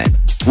working at it,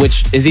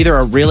 which is either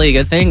a really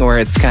good thing or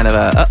it's kind of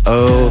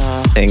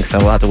a thing. So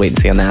we'll have to wait and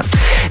see on that.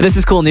 This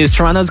is cool news.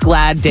 Toronto's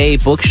Glad Day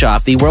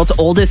Bookshop, the world's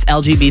oldest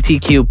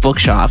LGBTQ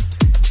bookshop,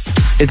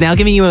 is now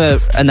giving you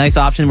a nice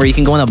option where you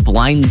can go on a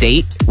blind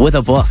date with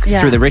a book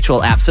through the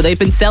Ritual app. So they've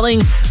been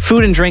selling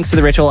food and drinks through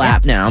the Ritual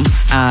app now,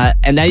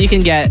 and now you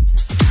can get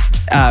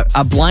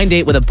a blind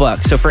date with a book.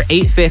 So for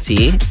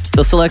 $8.50,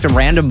 they'll select a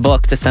random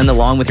book to send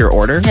along with your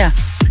order. Yeah.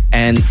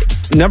 And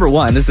number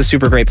one, this is a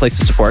super great place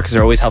to support because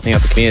they're always helping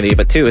out the community.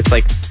 But two, it's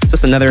like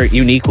just another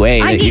unique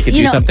way that you could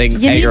do something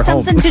at your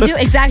home. You need something to do.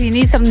 Exactly. You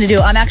need something to do.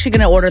 I'm actually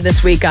going to order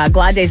this week.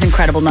 Glad Day's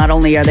incredible. Not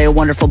only are they a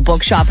wonderful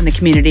bookshop in the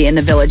community, in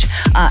the village,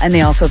 and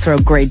they also throw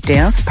great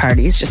dance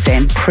parties, just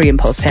saying pre and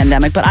post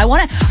pandemic. But I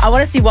want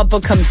to see what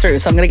book comes through.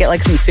 So I'm going to get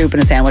like some soup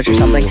and a sandwich or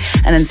something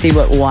and then see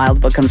what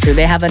wild book comes through.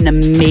 They have an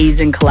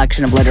amazing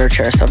collection of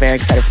literature. So very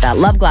excited for that.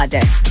 Love Glad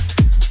Day.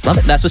 Love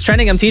it. That's what's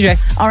trending. I'm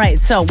TJ. All right,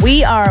 so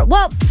we are,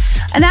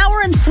 an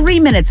hour and 3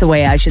 minutes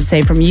away, I should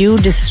say, from you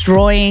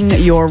destroying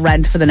your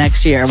rent for the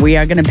next year. We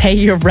are going to pay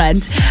your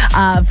rent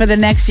for the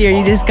next year.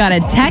 You just got to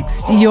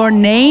text your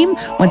name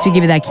once we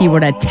give you that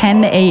keyword at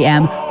 10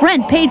 a.m.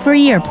 Rent paid for a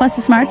year, plus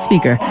a smart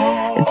speaker.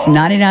 It's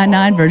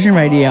 99.9 Virgin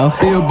Radio.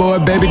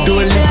 Billboard, baby, do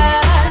it.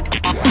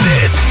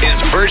 This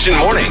is Virgin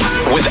Mornings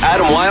with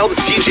Adam Wilde,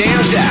 TJ,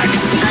 and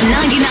Jax. On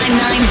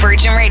 99.9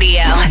 Virgin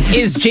Radio.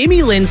 Is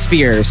Jamie Lynn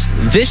Spears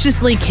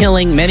viciously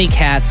killing many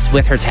cats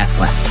with her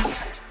Tesla?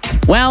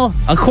 Well,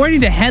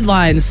 according to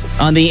headlines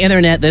on the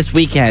internet this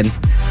weekend,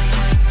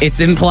 it's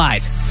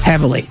implied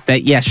heavily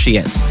that yes, she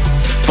is,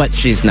 but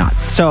she's not.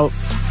 So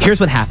here's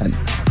what happened.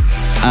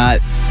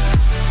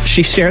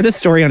 She shared this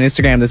story on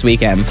Instagram this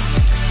weekend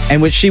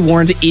in which she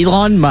warned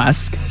Elon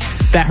Musk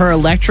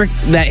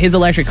that his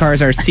electric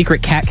cars are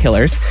secret cat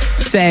killers,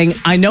 saying,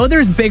 I know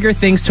there's bigger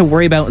things to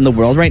worry about in the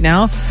world right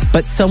now,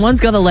 but someone's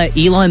got to let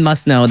Elon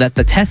Musk know that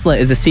the Tesla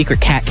is a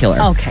secret cat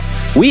killer. Okay.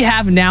 We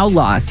have now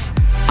lost,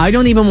 I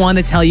don't even want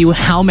to tell you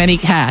how many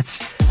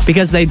cats,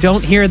 because they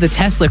don't hear the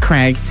Tesla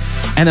crank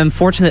and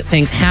unfortunate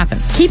things happen.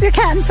 Keep your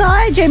cat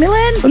inside, Jamie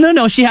Lynn.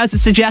 No, she has a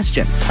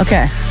suggestion.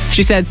 Okay.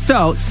 She said,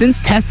 so,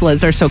 since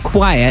Teslas are so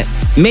quiet,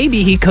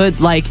 maybe he could,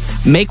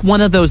 make one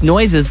of those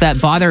noises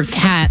that bother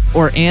cat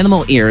or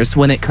animal ears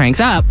when it cranks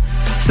up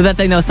so that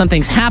they know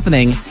something's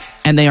happening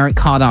and they aren't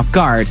caught off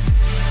guard.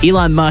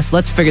 Elon Musk,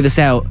 let's figure this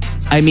out.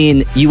 I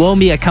mean, you owe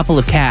me a couple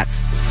of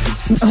cats.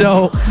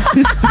 So,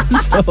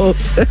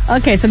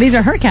 Okay, so these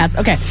are her cats.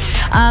 Okay.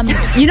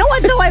 You know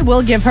what, though, I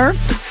will give her?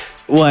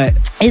 What?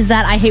 Is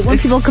that I hate when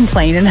people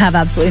complain and have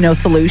absolutely no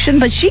solution,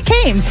 but she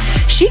came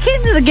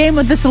to the game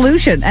with the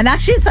solution, and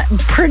actually it's a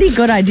pretty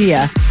good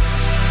idea.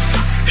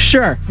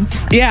 Sure.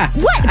 Yeah.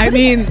 What? I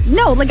mean...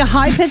 No, like a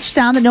high-pitched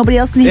sound that nobody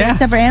else can hear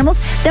except for animals.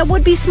 That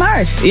would be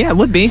smart. Yeah, it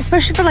would be.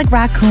 Especially for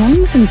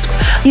raccoons and...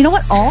 You know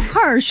what? All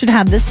cars should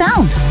have this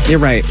sound. You're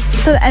right.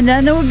 So, and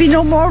then there would be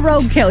no more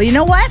roadkill. You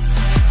know what?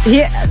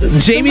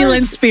 Jamie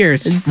Lynn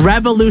Spears,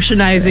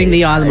 revolutionizing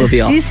the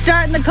automobile. She's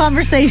starting the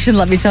conversation,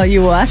 let me tell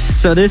you what.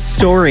 So this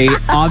story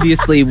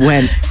obviously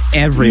went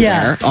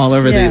everywhere, all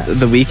over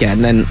the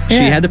weekend, and she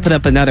had to put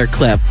up another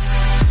clip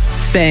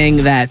saying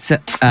that...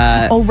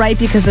 right,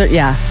 because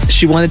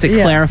she wanted to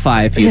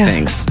clarify a few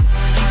things.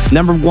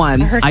 Number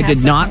one, I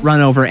did not run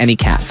over any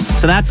cats.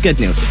 So that's good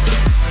news.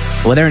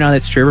 Whether or not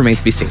it's true remains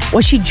to be seen.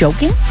 Was she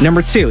joking?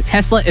 Number two,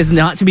 Tesla is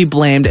not to be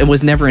blamed and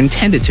was never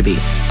intended to be.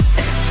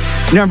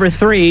 Number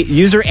three,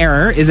 user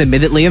error is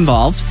admittedly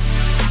involved.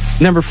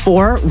 Number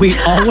four, we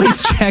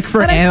always check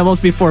for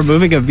animals before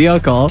moving a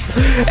vehicle.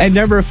 And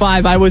number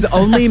five, I was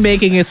only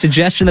making a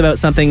suggestion about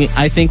something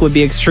I think would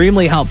be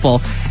extremely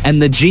helpful,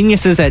 and the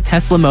geniuses at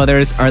Tesla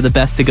Motors are the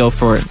best to go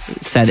for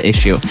said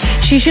issue.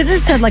 She should have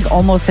said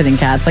almost hitting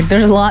cats.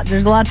 There's a lot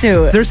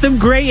to it. There's some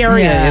gray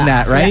area in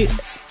that, right?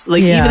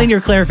 Yeah. Even in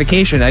your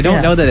clarification, I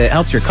don't know that it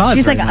helps your cause.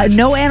 She's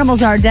no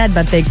animals are dead,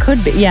 but they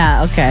could be.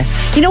 Yeah, okay.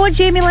 You know what,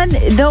 Jamie Lynn?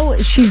 Though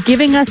she's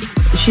giving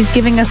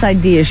us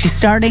ideas. She's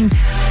starting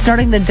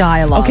the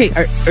dialogue. Okay,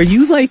 are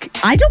you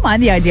I don't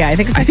mind the idea. I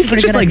think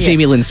it's just like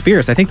Jamie Lynn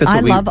Spears. I think that's what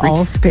I love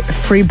all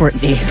free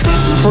Britney.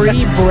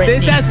 Free Britney.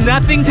 This has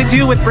nothing to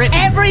do with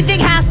Britney.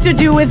 Everything has to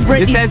do with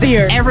Britney Spears. This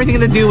has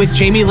everything to do with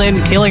Jamie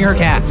Lynn killing her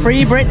cats.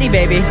 Free Britney,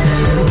 baby.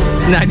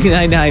 It's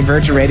 99.9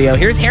 Virgin Radio.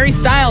 Here's Harry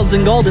Styles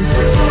in Golden.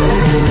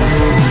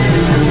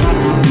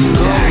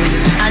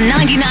 On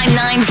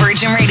 99.9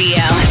 Virgin Radio.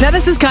 Now,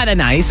 this is kind of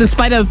nice. In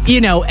spite of,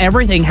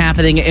 everything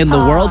happening in the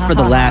world for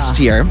the last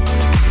year,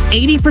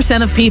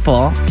 80% of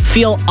people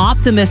feel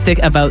optimistic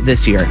about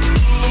this year.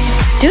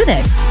 Do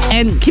they?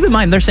 And keep in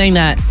mind, they're saying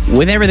that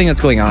with everything that's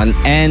going on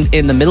and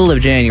in the middle of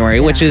January,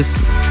 which is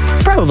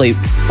probably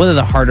one of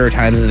the harder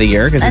times of the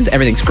year because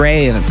everything's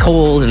gray and it's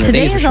cold and the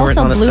days are short.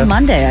 Today is also Blue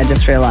Monday, I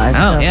just realized.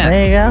 Oh,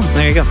 yeah.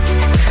 There you go.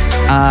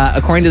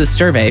 According to the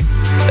survey,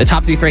 the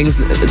top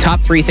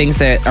three things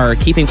that are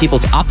keeping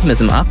people's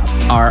optimism up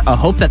are a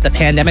hope that the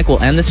pandemic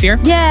will end this year.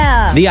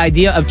 Yeah. The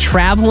idea of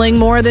traveling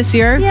more this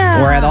year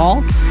or at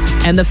all.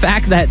 And the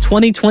fact that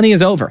 2020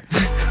 is over,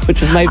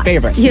 which is my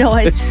favorite.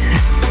 It's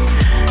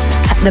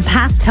the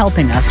past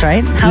helping us,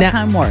 right? How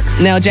time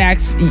works. Now,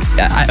 Jax,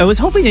 I was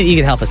hoping that you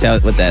could help us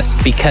out with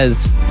this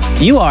because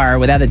you are,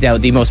 without a doubt,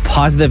 the most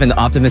positive and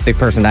optimistic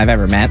person I've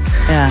ever met.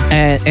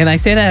 Yeah. And I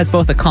say that as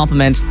both a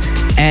compliment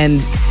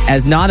and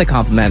as not a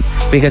compliment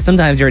because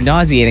sometimes you're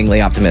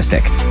nauseatingly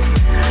optimistic.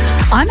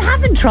 I'm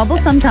having trouble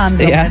sometimes,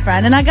 though, my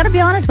friend. And I got to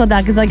be honest about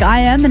that because, I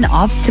am an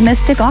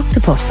optimistic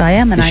octopus. I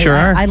am. And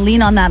I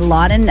lean on that a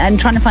lot and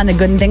trying to find the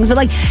good in things.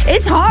 But,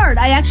 it's hard.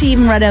 I actually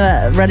even read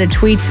a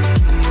tweet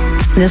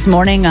this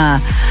morning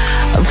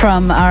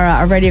from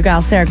our radio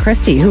gal Sarah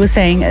Christie, who was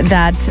saying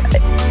that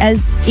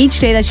as each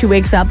day that she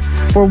wakes up,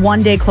 we're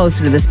one day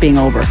closer to this being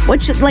over,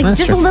 which That's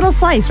just true. a little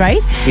slice,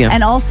 right? Yeah.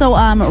 And also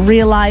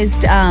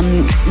realized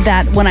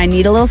that when I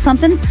need a little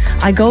something,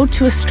 I go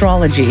to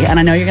astrology, and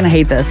I know you're going to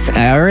hate this.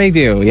 I already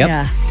do.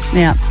 Yep.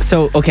 Yeah.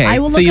 So, okay. I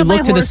will So look you at my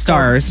look to the horoscope.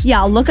 stars.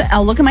 Yeah, I'll look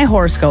at my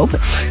horoscope,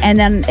 and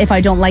then if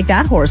I don't like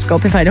that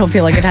horoscope, if I don't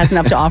feel like it has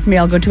enough to offer me,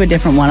 I'll go to a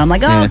different one. I'm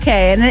like, Yeah.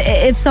 okay. And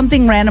if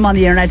something random on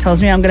the internet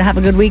tells me I'm going to have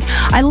a good week,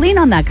 I lean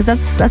on that because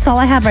that's all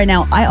I have right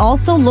now. I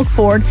also look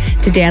forward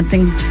to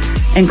dancing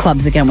in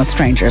clubs again with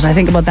strangers. I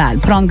think about that.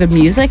 Put on good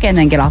music and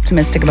then get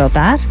optimistic about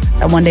that.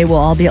 That one day we'll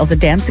all be able to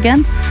dance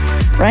again,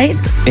 right?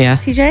 Yeah.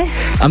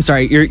 TJ? I'm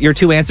sorry. Your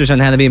two answers on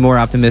how to be more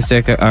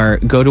optimistic are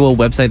go to a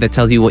website that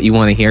tells you what you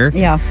want to hear.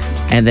 Yeah.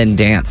 And then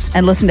dance.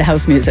 And listen to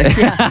house music.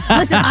 Yeah.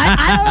 Listen,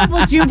 I don't know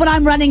about you, but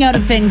I'm running out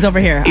of things over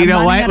here. You I'm know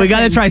running what? out We of got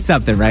to things. try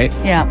something, right?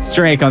 Yeah. It's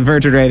Drake on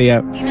Virgin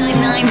Radio.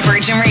 99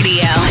 Virgin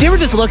Radio. Do you ever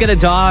just look at a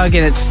dog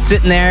and it's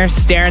sitting there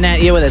staring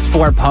at you with its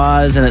four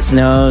paws and its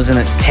nose and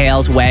its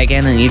tail's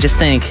wagging, and you just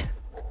think,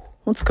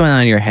 what's going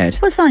on in your head?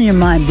 What's on your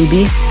mind,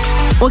 BB?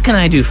 What can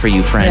I do for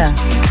you, friend? Yeah.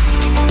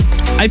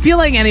 I feel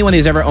like anyone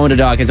who's ever owned a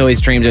dog has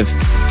always dreamed of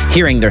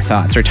hearing their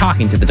thoughts or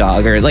talking to the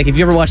dog. Or like if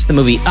you ever watched the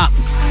movie Up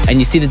and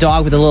you see the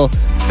dog with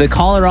the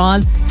collar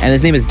on and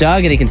his name is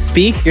Doug and he can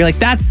speak, you're like,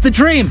 that's the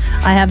dream.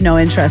 I have no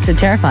interest. It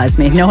terrifies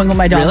me knowing what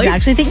my dogs Really?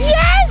 actually think.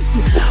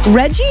 Yes!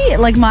 Reggie,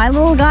 like my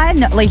little guy,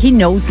 he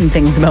knows some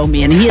things about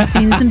me and he has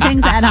seen some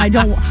things and I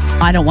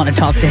don't want to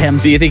talk to him.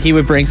 Do you think he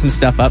would bring some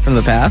stuff up from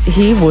the past?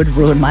 He would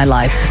ruin my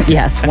life.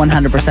 Yes,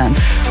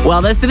 100%.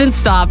 Well, this didn't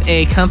stop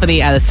a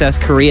company out of South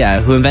Korea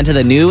who invented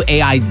a new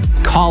AI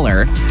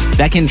collar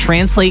that can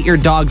translate your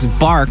dog's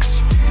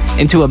barks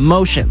into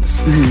emotions.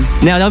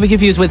 Now, don't be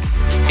confused with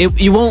it.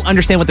 You won't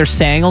understand what they're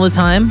saying all the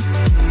time,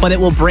 but it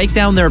will break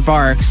down their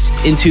barks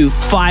into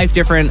 5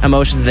 different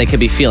emotions that they could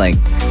be feeling: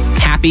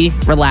 happy,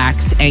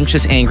 relaxed,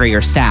 anxious, angry,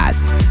 or sad.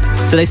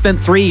 So they spent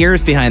 3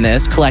 years behind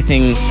this,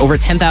 collecting over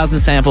 10,000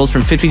 samples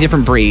from 50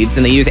 different breeds,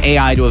 and they use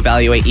AI to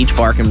evaluate each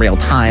bark in real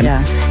time.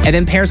 Yeah. And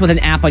then pairs with an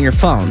app on your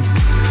phone,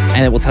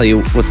 and it will tell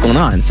you what's going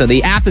on. So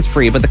the app is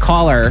free, but the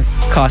collar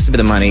costs a bit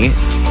of money.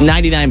 It's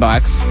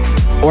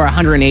 $99 or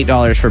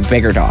 $108 for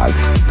bigger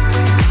dogs.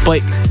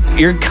 But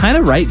you're kind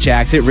of right,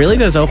 Jax. It really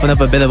does open up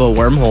a bit of a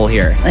wormhole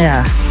here.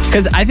 Yeah.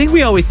 Because I think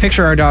we always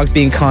picture our dogs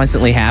being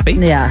constantly happy.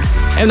 Yeah.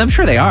 And I'm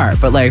sure they are.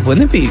 But like,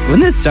 wouldn't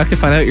it suck to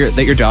find out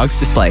that your dog's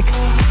just like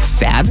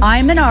sad?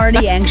 I'm an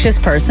already anxious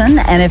person,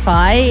 and if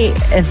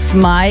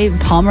my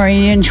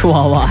Pomeranian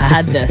Chihuahua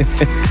had this,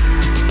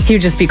 he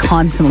would just be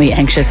constantly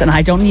anxious, and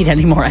I don't need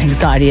any more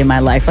anxiety in my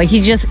life. Like,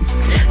 he's just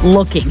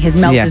looking. His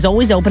mouth Yeah. is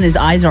always open. His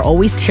eyes are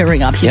always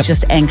tearing up. He's Yep.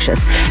 just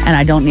anxious, and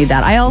I don't need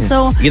that. I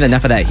also... You get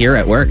enough of that here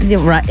at work. Yeah,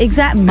 right,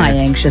 exactly. My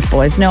anxious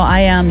boys. No,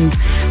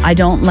 I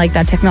don't like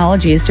that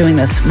technology is doing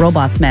this.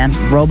 Robots, man.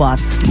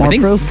 Robots. I More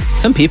think proof.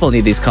 some people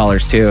need these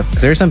collars too.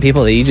 Because there are some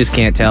people that you just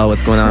can't tell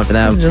what's going on for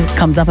them. It just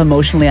comes up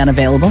emotionally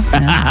unavailable.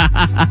 Yeah.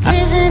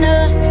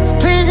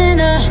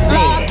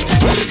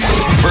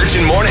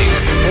 Virgin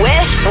Mornings.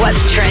 With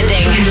what's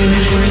trending.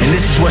 And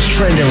this is what's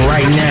trending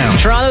right now.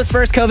 Toronto's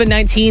first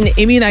COVID-19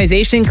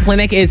 immunization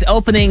clinic is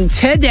opening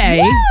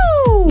today.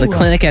 Woo! The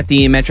clinic at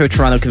the Metro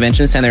Toronto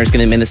Convention Center is going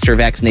to administer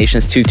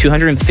vaccinations to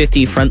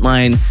 250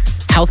 frontline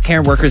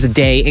healthcare workers a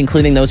day,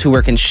 including those who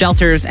work in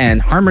shelters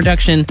and harm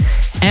reduction,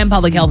 and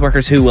public health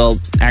workers who will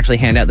actually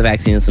hand out the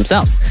vaccines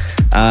themselves.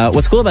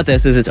 What's cool about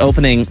this is it's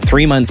opening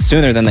 3 months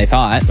sooner than they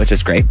thought, which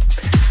is great.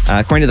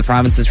 According to the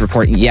province's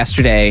report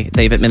yesterday,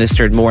 they've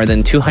administered more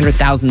than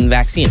 200,000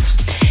 vaccines.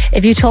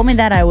 If you told me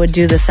that, I would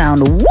do the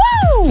sound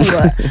woo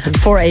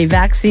for a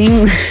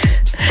vaccine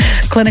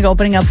clinic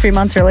opening up 3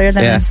 months earlier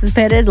than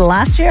anticipated.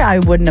 Last year, I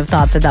wouldn't have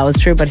thought that was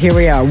true, but here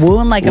we are,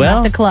 wooing like I'm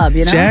at the club,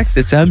 you know? Jax,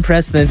 it's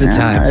unprecedented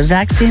times.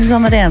 Vaccines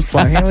on the dance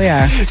floor. Here we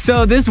are.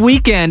 So this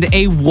weekend,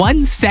 a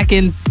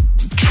 1-second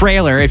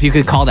trailer, if you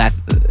could call it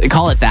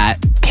that,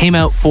 came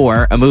out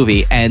for a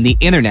movie, and the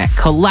internet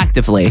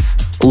collectively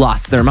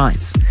lost their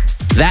minds.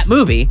 That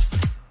movie,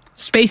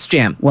 Space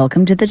Jam.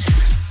 Welcome to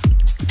this.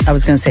 I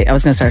was going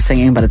to start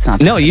singing, but it's not.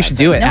 No, you should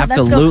do it. No, let's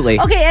go. Absolutely.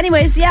 Okay,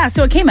 anyways, yeah,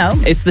 so it came out.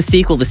 It's the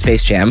sequel to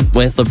Space Jam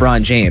with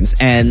LeBron James.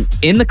 And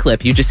in the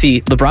clip, you just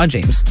see LeBron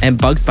James and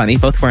Bugs Bunny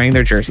both wearing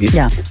their jerseys.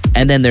 Yeah.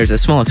 And then there's a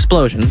small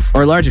explosion,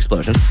 or a large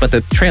explosion, but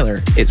the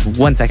trailer is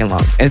 1 second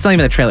long. And it's not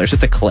even a trailer, it's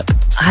just a clip.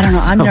 I don't know.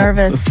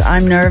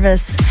 I'm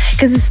nervous.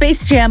 Because the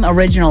Space Jam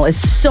original is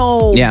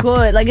so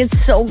good. Like, it's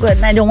so good,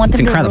 and I don't want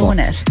them to ruin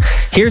it.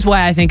 Here's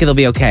why I think it'll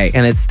be okay.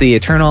 And it's the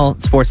eternal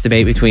sports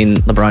debate between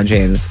LeBron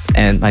James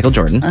and Michael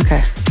Jordan.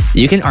 Okay.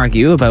 You can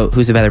argue about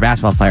who's a better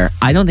basketball player.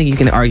 I don't think you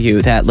can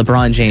argue that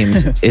LeBron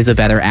James is a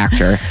better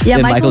actor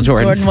than Michael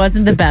Jordan.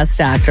 Wasn't the best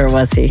actor,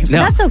 was he? But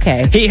that's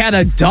okay. He had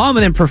a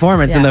dominant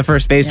performance in the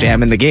first Space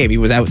Jam in the game. He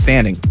was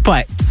outstanding.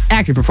 But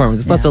acting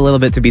performance left a little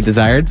bit to be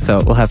desired, so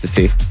we'll have to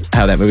see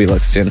how that movie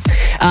looks soon.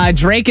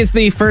 Drake is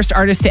the first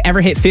artist to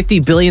ever hit 50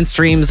 billion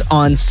streams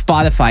on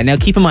Spotify. Now,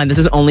 keep in mind, this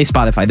is only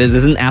Spotify. This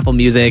isn't Apple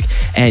Music.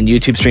 and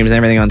YouTube streams and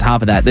everything on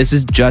top of that. This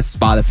is just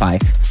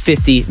Spotify,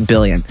 50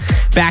 billion.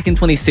 Back in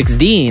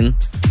 2016,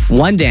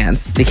 One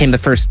Dance became the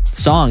first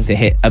song to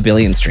hit 1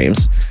 billion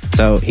streams.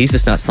 So he's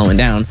just not slowing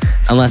down,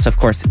 unless, of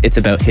course, it's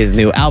about his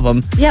new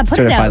album, Yeah, put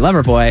Certified it out.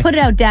 Lover Boy. Put it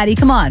out, Daddy.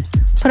 Come on.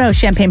 Put out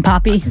Champagne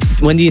Poppy.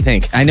 When do you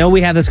think? I know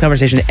we have this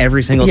conversation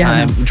every single Yeah.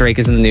 time Drake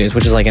is in the news,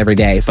 which is like every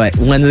day, but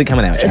when's it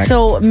coming out, Jax?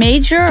 So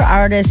major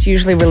artists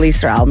usually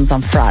release their albums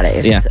on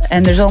Fridays. Yeah.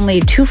 And there's only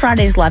 2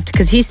 Fridays left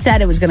because he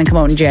said it was going to come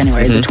out in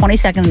January, the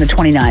 22nd and the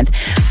 29th.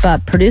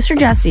 But producer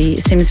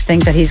Jesse seems to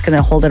think that he's going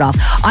to hold it off.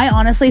 I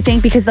honestly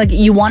think because like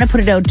you want to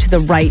put it out to the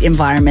right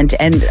environment.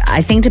 And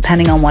I think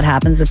depending on what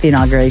happens with the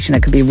inauguration,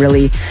 it could be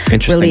really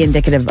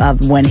indicative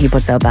of when he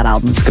puts out that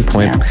album. That's a good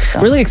point. Yeah,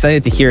 so. Really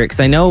excited to hear it because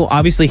I know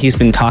obviously he's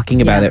been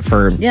talking about it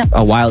for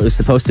a while. It was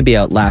supposed to be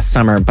out last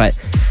summer, but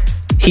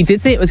he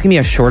did say it was going to be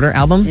a shorter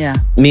album,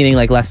 meaning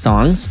like less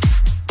songs.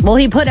 Well,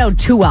 he put out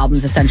 2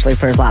 albums essentially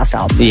for his last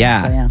album.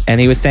 Yeah. So, yeah. And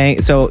he was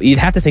saying, so you'd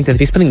have to think that if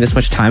he's putting this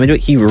much time into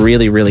it, he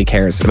really, really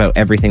cares about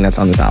everything that's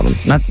on this album.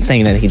 Not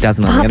saying that he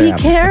doesn't on the other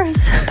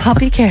albums.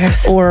 Poppy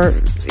cares. Or,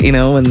 you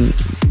know, and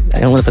I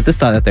don't want to put this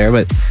thought out there,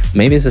 but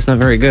maybe it's just not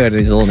very good and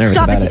he's a little nervous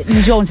about it.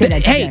 Don't say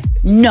that, Hey.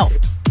 TJ. No.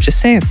 Just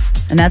saying.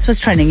 And that's what's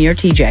trending. You're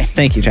TJ.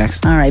 Thank you,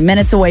 Jax. All right,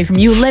 minutes away from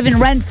you living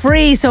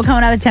rent-free. So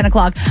coming out at 10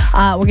 o'clock,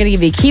 we're going to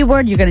give you a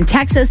keyword. You're going to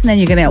text us, and then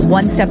you're going to get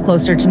one step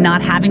closer to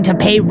not having to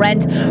pay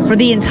rent for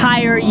the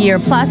entire year.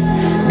 Plus,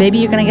 maybe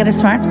you're going to get a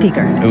smart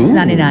speaker. It's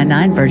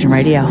 99.9 Virgin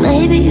Radio.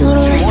 Maybe you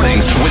don't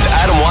Mornings with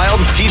Adam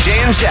Wilde,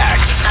 TJ, and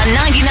Jax. On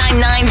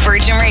 99.9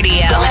 Virgin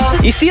Radio.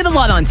 You see it a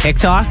lot on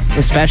TikTok,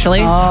 especially.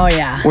 Oh,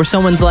 yeah. Where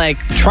someone's like,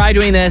 try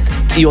doing this,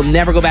 you'll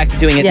never go back to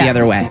doing it the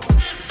other way.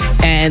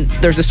 And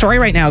there's a story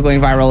right now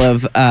going viral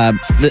of a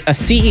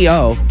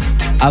CEO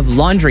of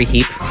Laundry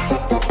Heap,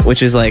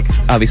 which is like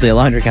obviously a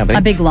laundry company.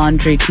 A big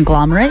laundry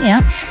conglomerate,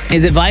 yeah.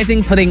 Is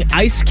advising putting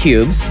ice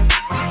cubes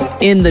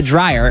in the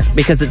dryer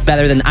because it's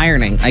better than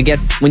ironing. I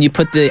guess when you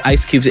put the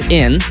ice cubes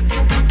in,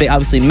 they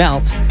obviously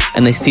melt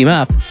and they steam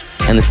up,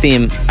 and the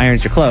steam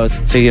irons your clothes,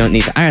 so you don't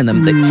need to iron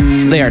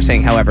them. They are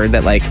saying, however,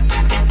 that like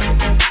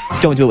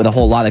don't do it with a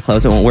whole lot of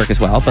clothes; it won't work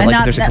as well. But And like,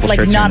 not, if there's a couple like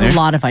shirts not in a there,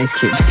 lot of ice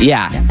cubes.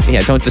 yeah.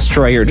 Don't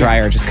destroy your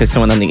dryer just because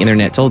someone on the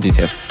internet told you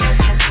to.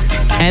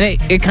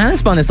 And it kind of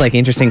spawned this like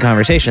interesting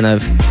conversation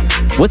of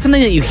what's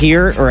something that you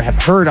hear or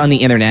have heard on the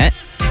internet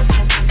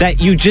that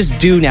you just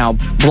do now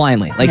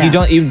blindly. Like you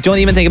don't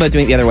even think about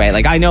doing it the other way.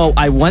 Like I know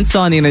I once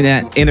saw on the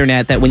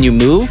internet that when you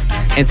move,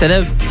 instead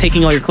of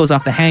taking all your clothes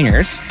off the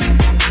hangers,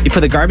 you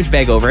put a garbage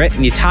bag over it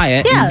and you tie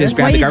it and you just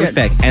grab the garbage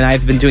bag. And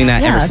I've been doing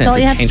that ever since.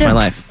 It's changed my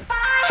life.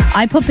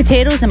 I put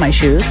potatoes in my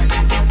shoes.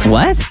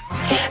 What?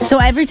 So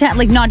every time,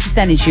 like not just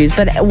any shoes,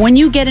 but when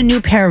you get a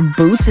new pair of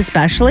boots,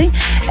 especially,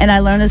 and I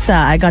learned this,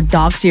 I got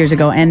dogs years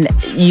ago, and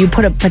you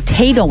put a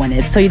potato in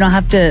it so you don't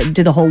have to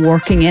do the whole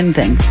working in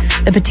thing.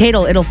 The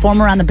potato, it'll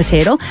form around the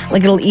potato,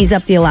 like it'll ease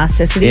up the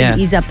elasticity,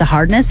 and ease up the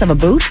hardness of a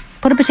boot.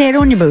 Put a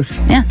potato in your boot.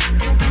 Yeah.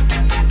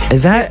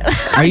 Is that?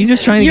 Are you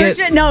just trying to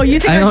get? No, you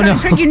think I'm trying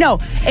to trick you? No,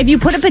 if you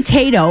put a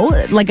potato,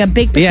 like a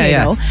big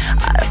potato.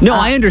 No,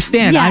 I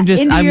understand. Yeah,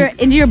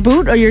 into your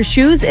boot or your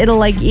shoes, it'll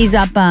like ease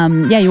up.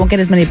 You won't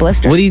get as many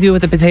blisters. What do you do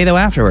with the potato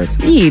afterwards?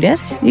 You eat it.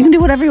 You can do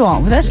whatever you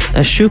want with it.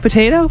 A shoe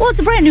potato? Well, it's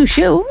a brand new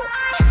shoe.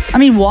 I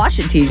mean, wash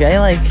it, TJ.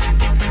 Like,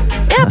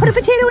 yeah, put a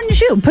potato in your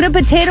shoe. Put a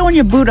potato in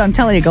your boot. I'm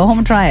telling you, go home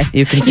and try it.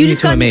 You continue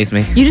to amaze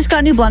me. You just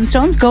got new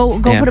Blundstones.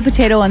 Go put a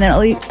potato in there.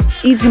 It'll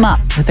ease them up.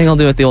 I think I'll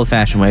do it the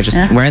old-fashioned way. Just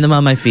wearing them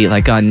on my feet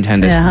like God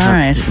intended. Yeah, all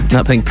right.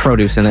 Not putting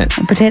produce in it.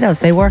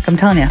 Potatoes, they work. I'm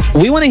telling you.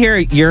 We want to hear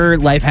your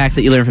life hacks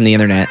that you learned from the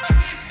internet.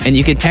 And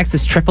you can text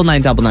us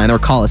 99999 or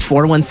call us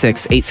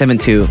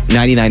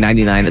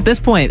 416-872-9999. At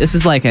this point, this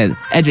is like an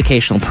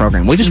educational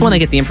program. We just want to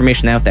get the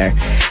information out there.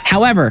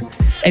 However,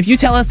 if you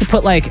tell us to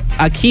put like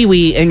a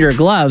kiwi in your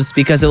gloves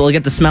because it will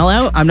get the smell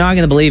out, I'm not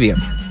going to believe you.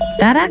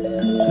 That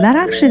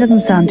actually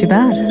doesn't sound too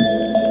bad.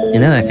 You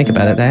know, that I think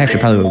about it, that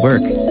actually probably would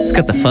work. It's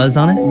got the fuzz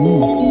on it.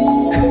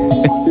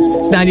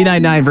 It's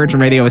 99.9 Virgin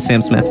Radio with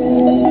Sam Smith.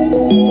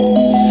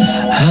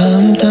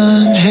 I'm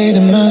done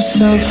hating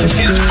myself.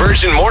 It's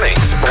Virgin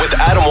Mornings with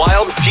Adam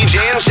Wilde, TJ,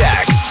 and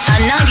Jax. On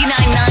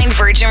 99.9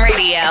 Virgin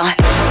Radio.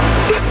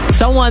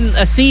 Someone,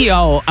 a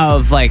CEO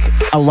of like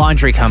a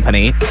laundry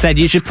company, said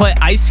you should put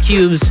ice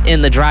cubes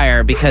in the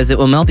dryer because it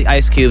will melt the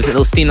ice cubes,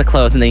 it'll steam the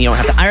clothes, and then you don't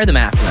have to iron them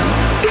after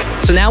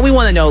them. So now we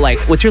want to know, like,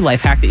 what's your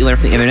life hack that you learned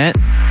from the internet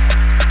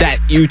that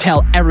you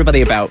tell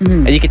everybody about?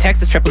 And you can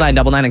text us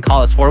 99999 and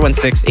call us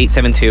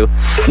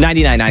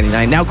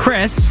 416-872-9999. Now,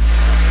 Chris,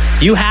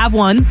 you have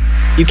one.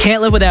 You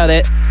can't live without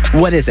it.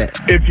 What is it?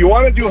 If you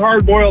want to do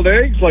hard-boiled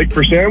eggs, like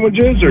for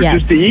sandwiches or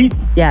just to eat,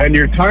 and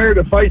you're tired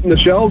of fighting the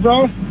shells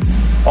off,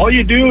 all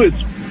you do is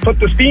put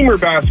the steamer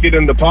basket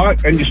in the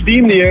pot and you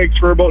steam the eggs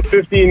for about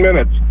 15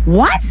 minutes.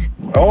 What?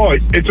 Oh,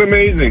 it's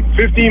amazing.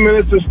 15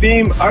 minutes of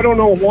steam. I don't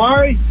know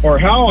why or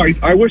how.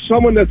 I wish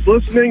someone that's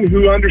listening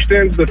who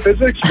understands the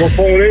physics will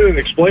phone in and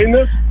explain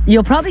this.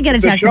 You'll probably get a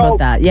text about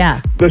that,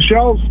 yeah. The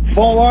shells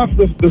fall off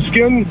the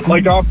skin,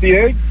 like off the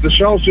egg. The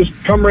shells just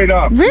come right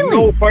off. Really?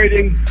 No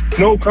fighting,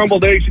 no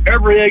crumbled eggs.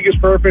 Every egg is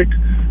perfect.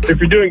 If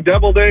you're doing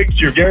deviled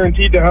eggs, you're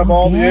guaranteed to have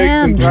all the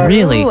eggs intact.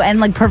 Really? And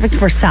like perfect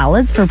for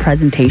salads, for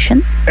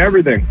presentation.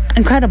 Everything.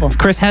 Incredible.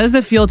 Chris, how does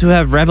it feel to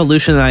have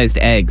revolutionized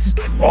eggs?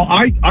 Well,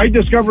 I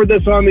discovered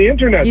this on the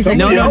internet.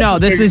 No.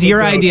 This is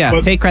your idea.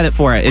 Take credit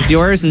for it. It's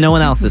yours and no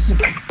one else's.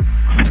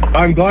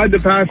 I'm glad to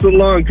pass it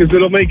along because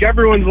it'll make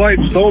everyone's life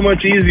so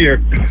much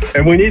easier.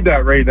 And we need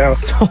that right now.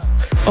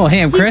 Oh,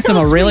 hey, I'm Chris. so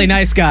I'm a really sweet.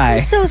 nice guy.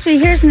 He's so sweet.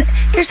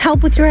 Here's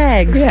help with your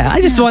eggs. Yeah,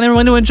 I just want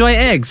everyone to enjoy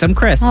eggs. I'm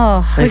Chris.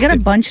 Oh, we got a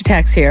bunch of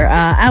texts here.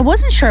 I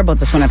wasn't sure about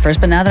this one at first,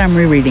 but now that I'm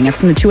rereading it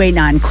from the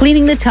 289,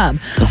 cleaning the tub.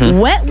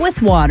 Wet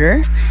with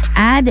water,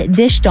 add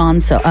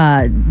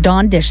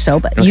Dawn dish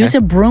soap, use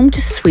a broom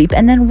to sweep,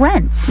 and then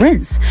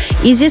rinse.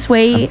 Easiest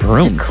way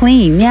to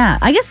clean. Yeah,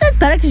 I guess that's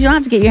better because you don't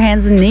have to get your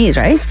hands and knees,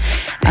 right?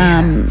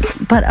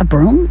 But a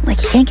broom,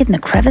 like you can't get in the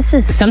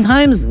crevices.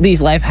 Sometimes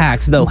these life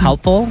hacks, though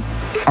helpful,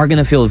 are going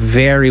to feel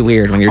very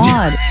weird when you're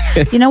odd.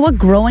 You know what?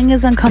 Growing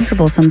is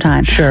uncomfortable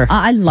sometimes. Sure.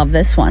 I love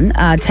this one.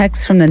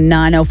 Text from the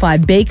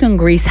 905. Bacon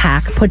grease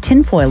hack. Put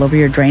tinfoil over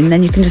your drain, and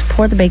then you can just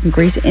pour the bacon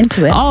grease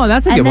into it. Oh,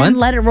 that's a good one. And then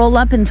let it roll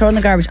up and throw in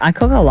the garbage. I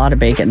cook a lot of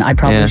bacon. I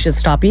probably should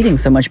stop eating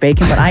so much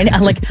bacon, but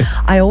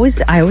I always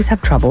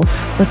have trouble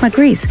with my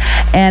grease.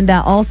 And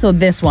also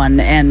this one,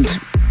 and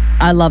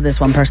I love this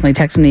one personally.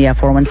 Text me at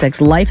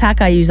 416. Life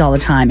hack I use all the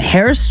time.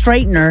 Hair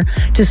straightener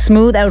to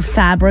smooth out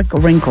fabric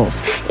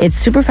wrinkles. It's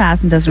super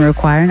fast and doesn't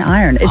require an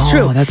iron. It's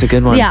true. Oh, that's a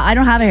good one. Yeah, I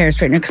don't have a hair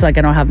straightener because I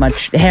don't have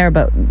much hair,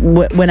 but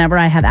whenever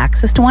I have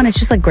access to one, it's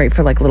just like great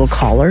for like little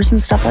collars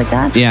and stuff like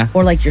that. Yeah.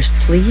 Or like your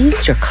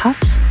sleeves, your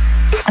cuffs.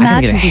 I'm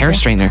going to get a hair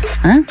straightener.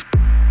 Huh?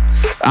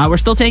 We're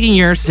still taking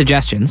your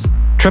suggestions.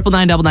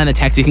 999 the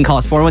text. You can call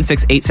us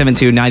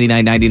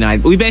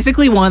 416-872-9999. We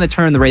basically want to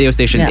turn the radio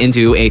station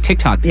into a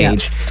TikTok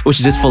page, which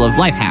is just full of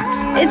life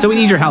hacks. So we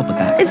need your help with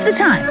that. It's the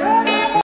time.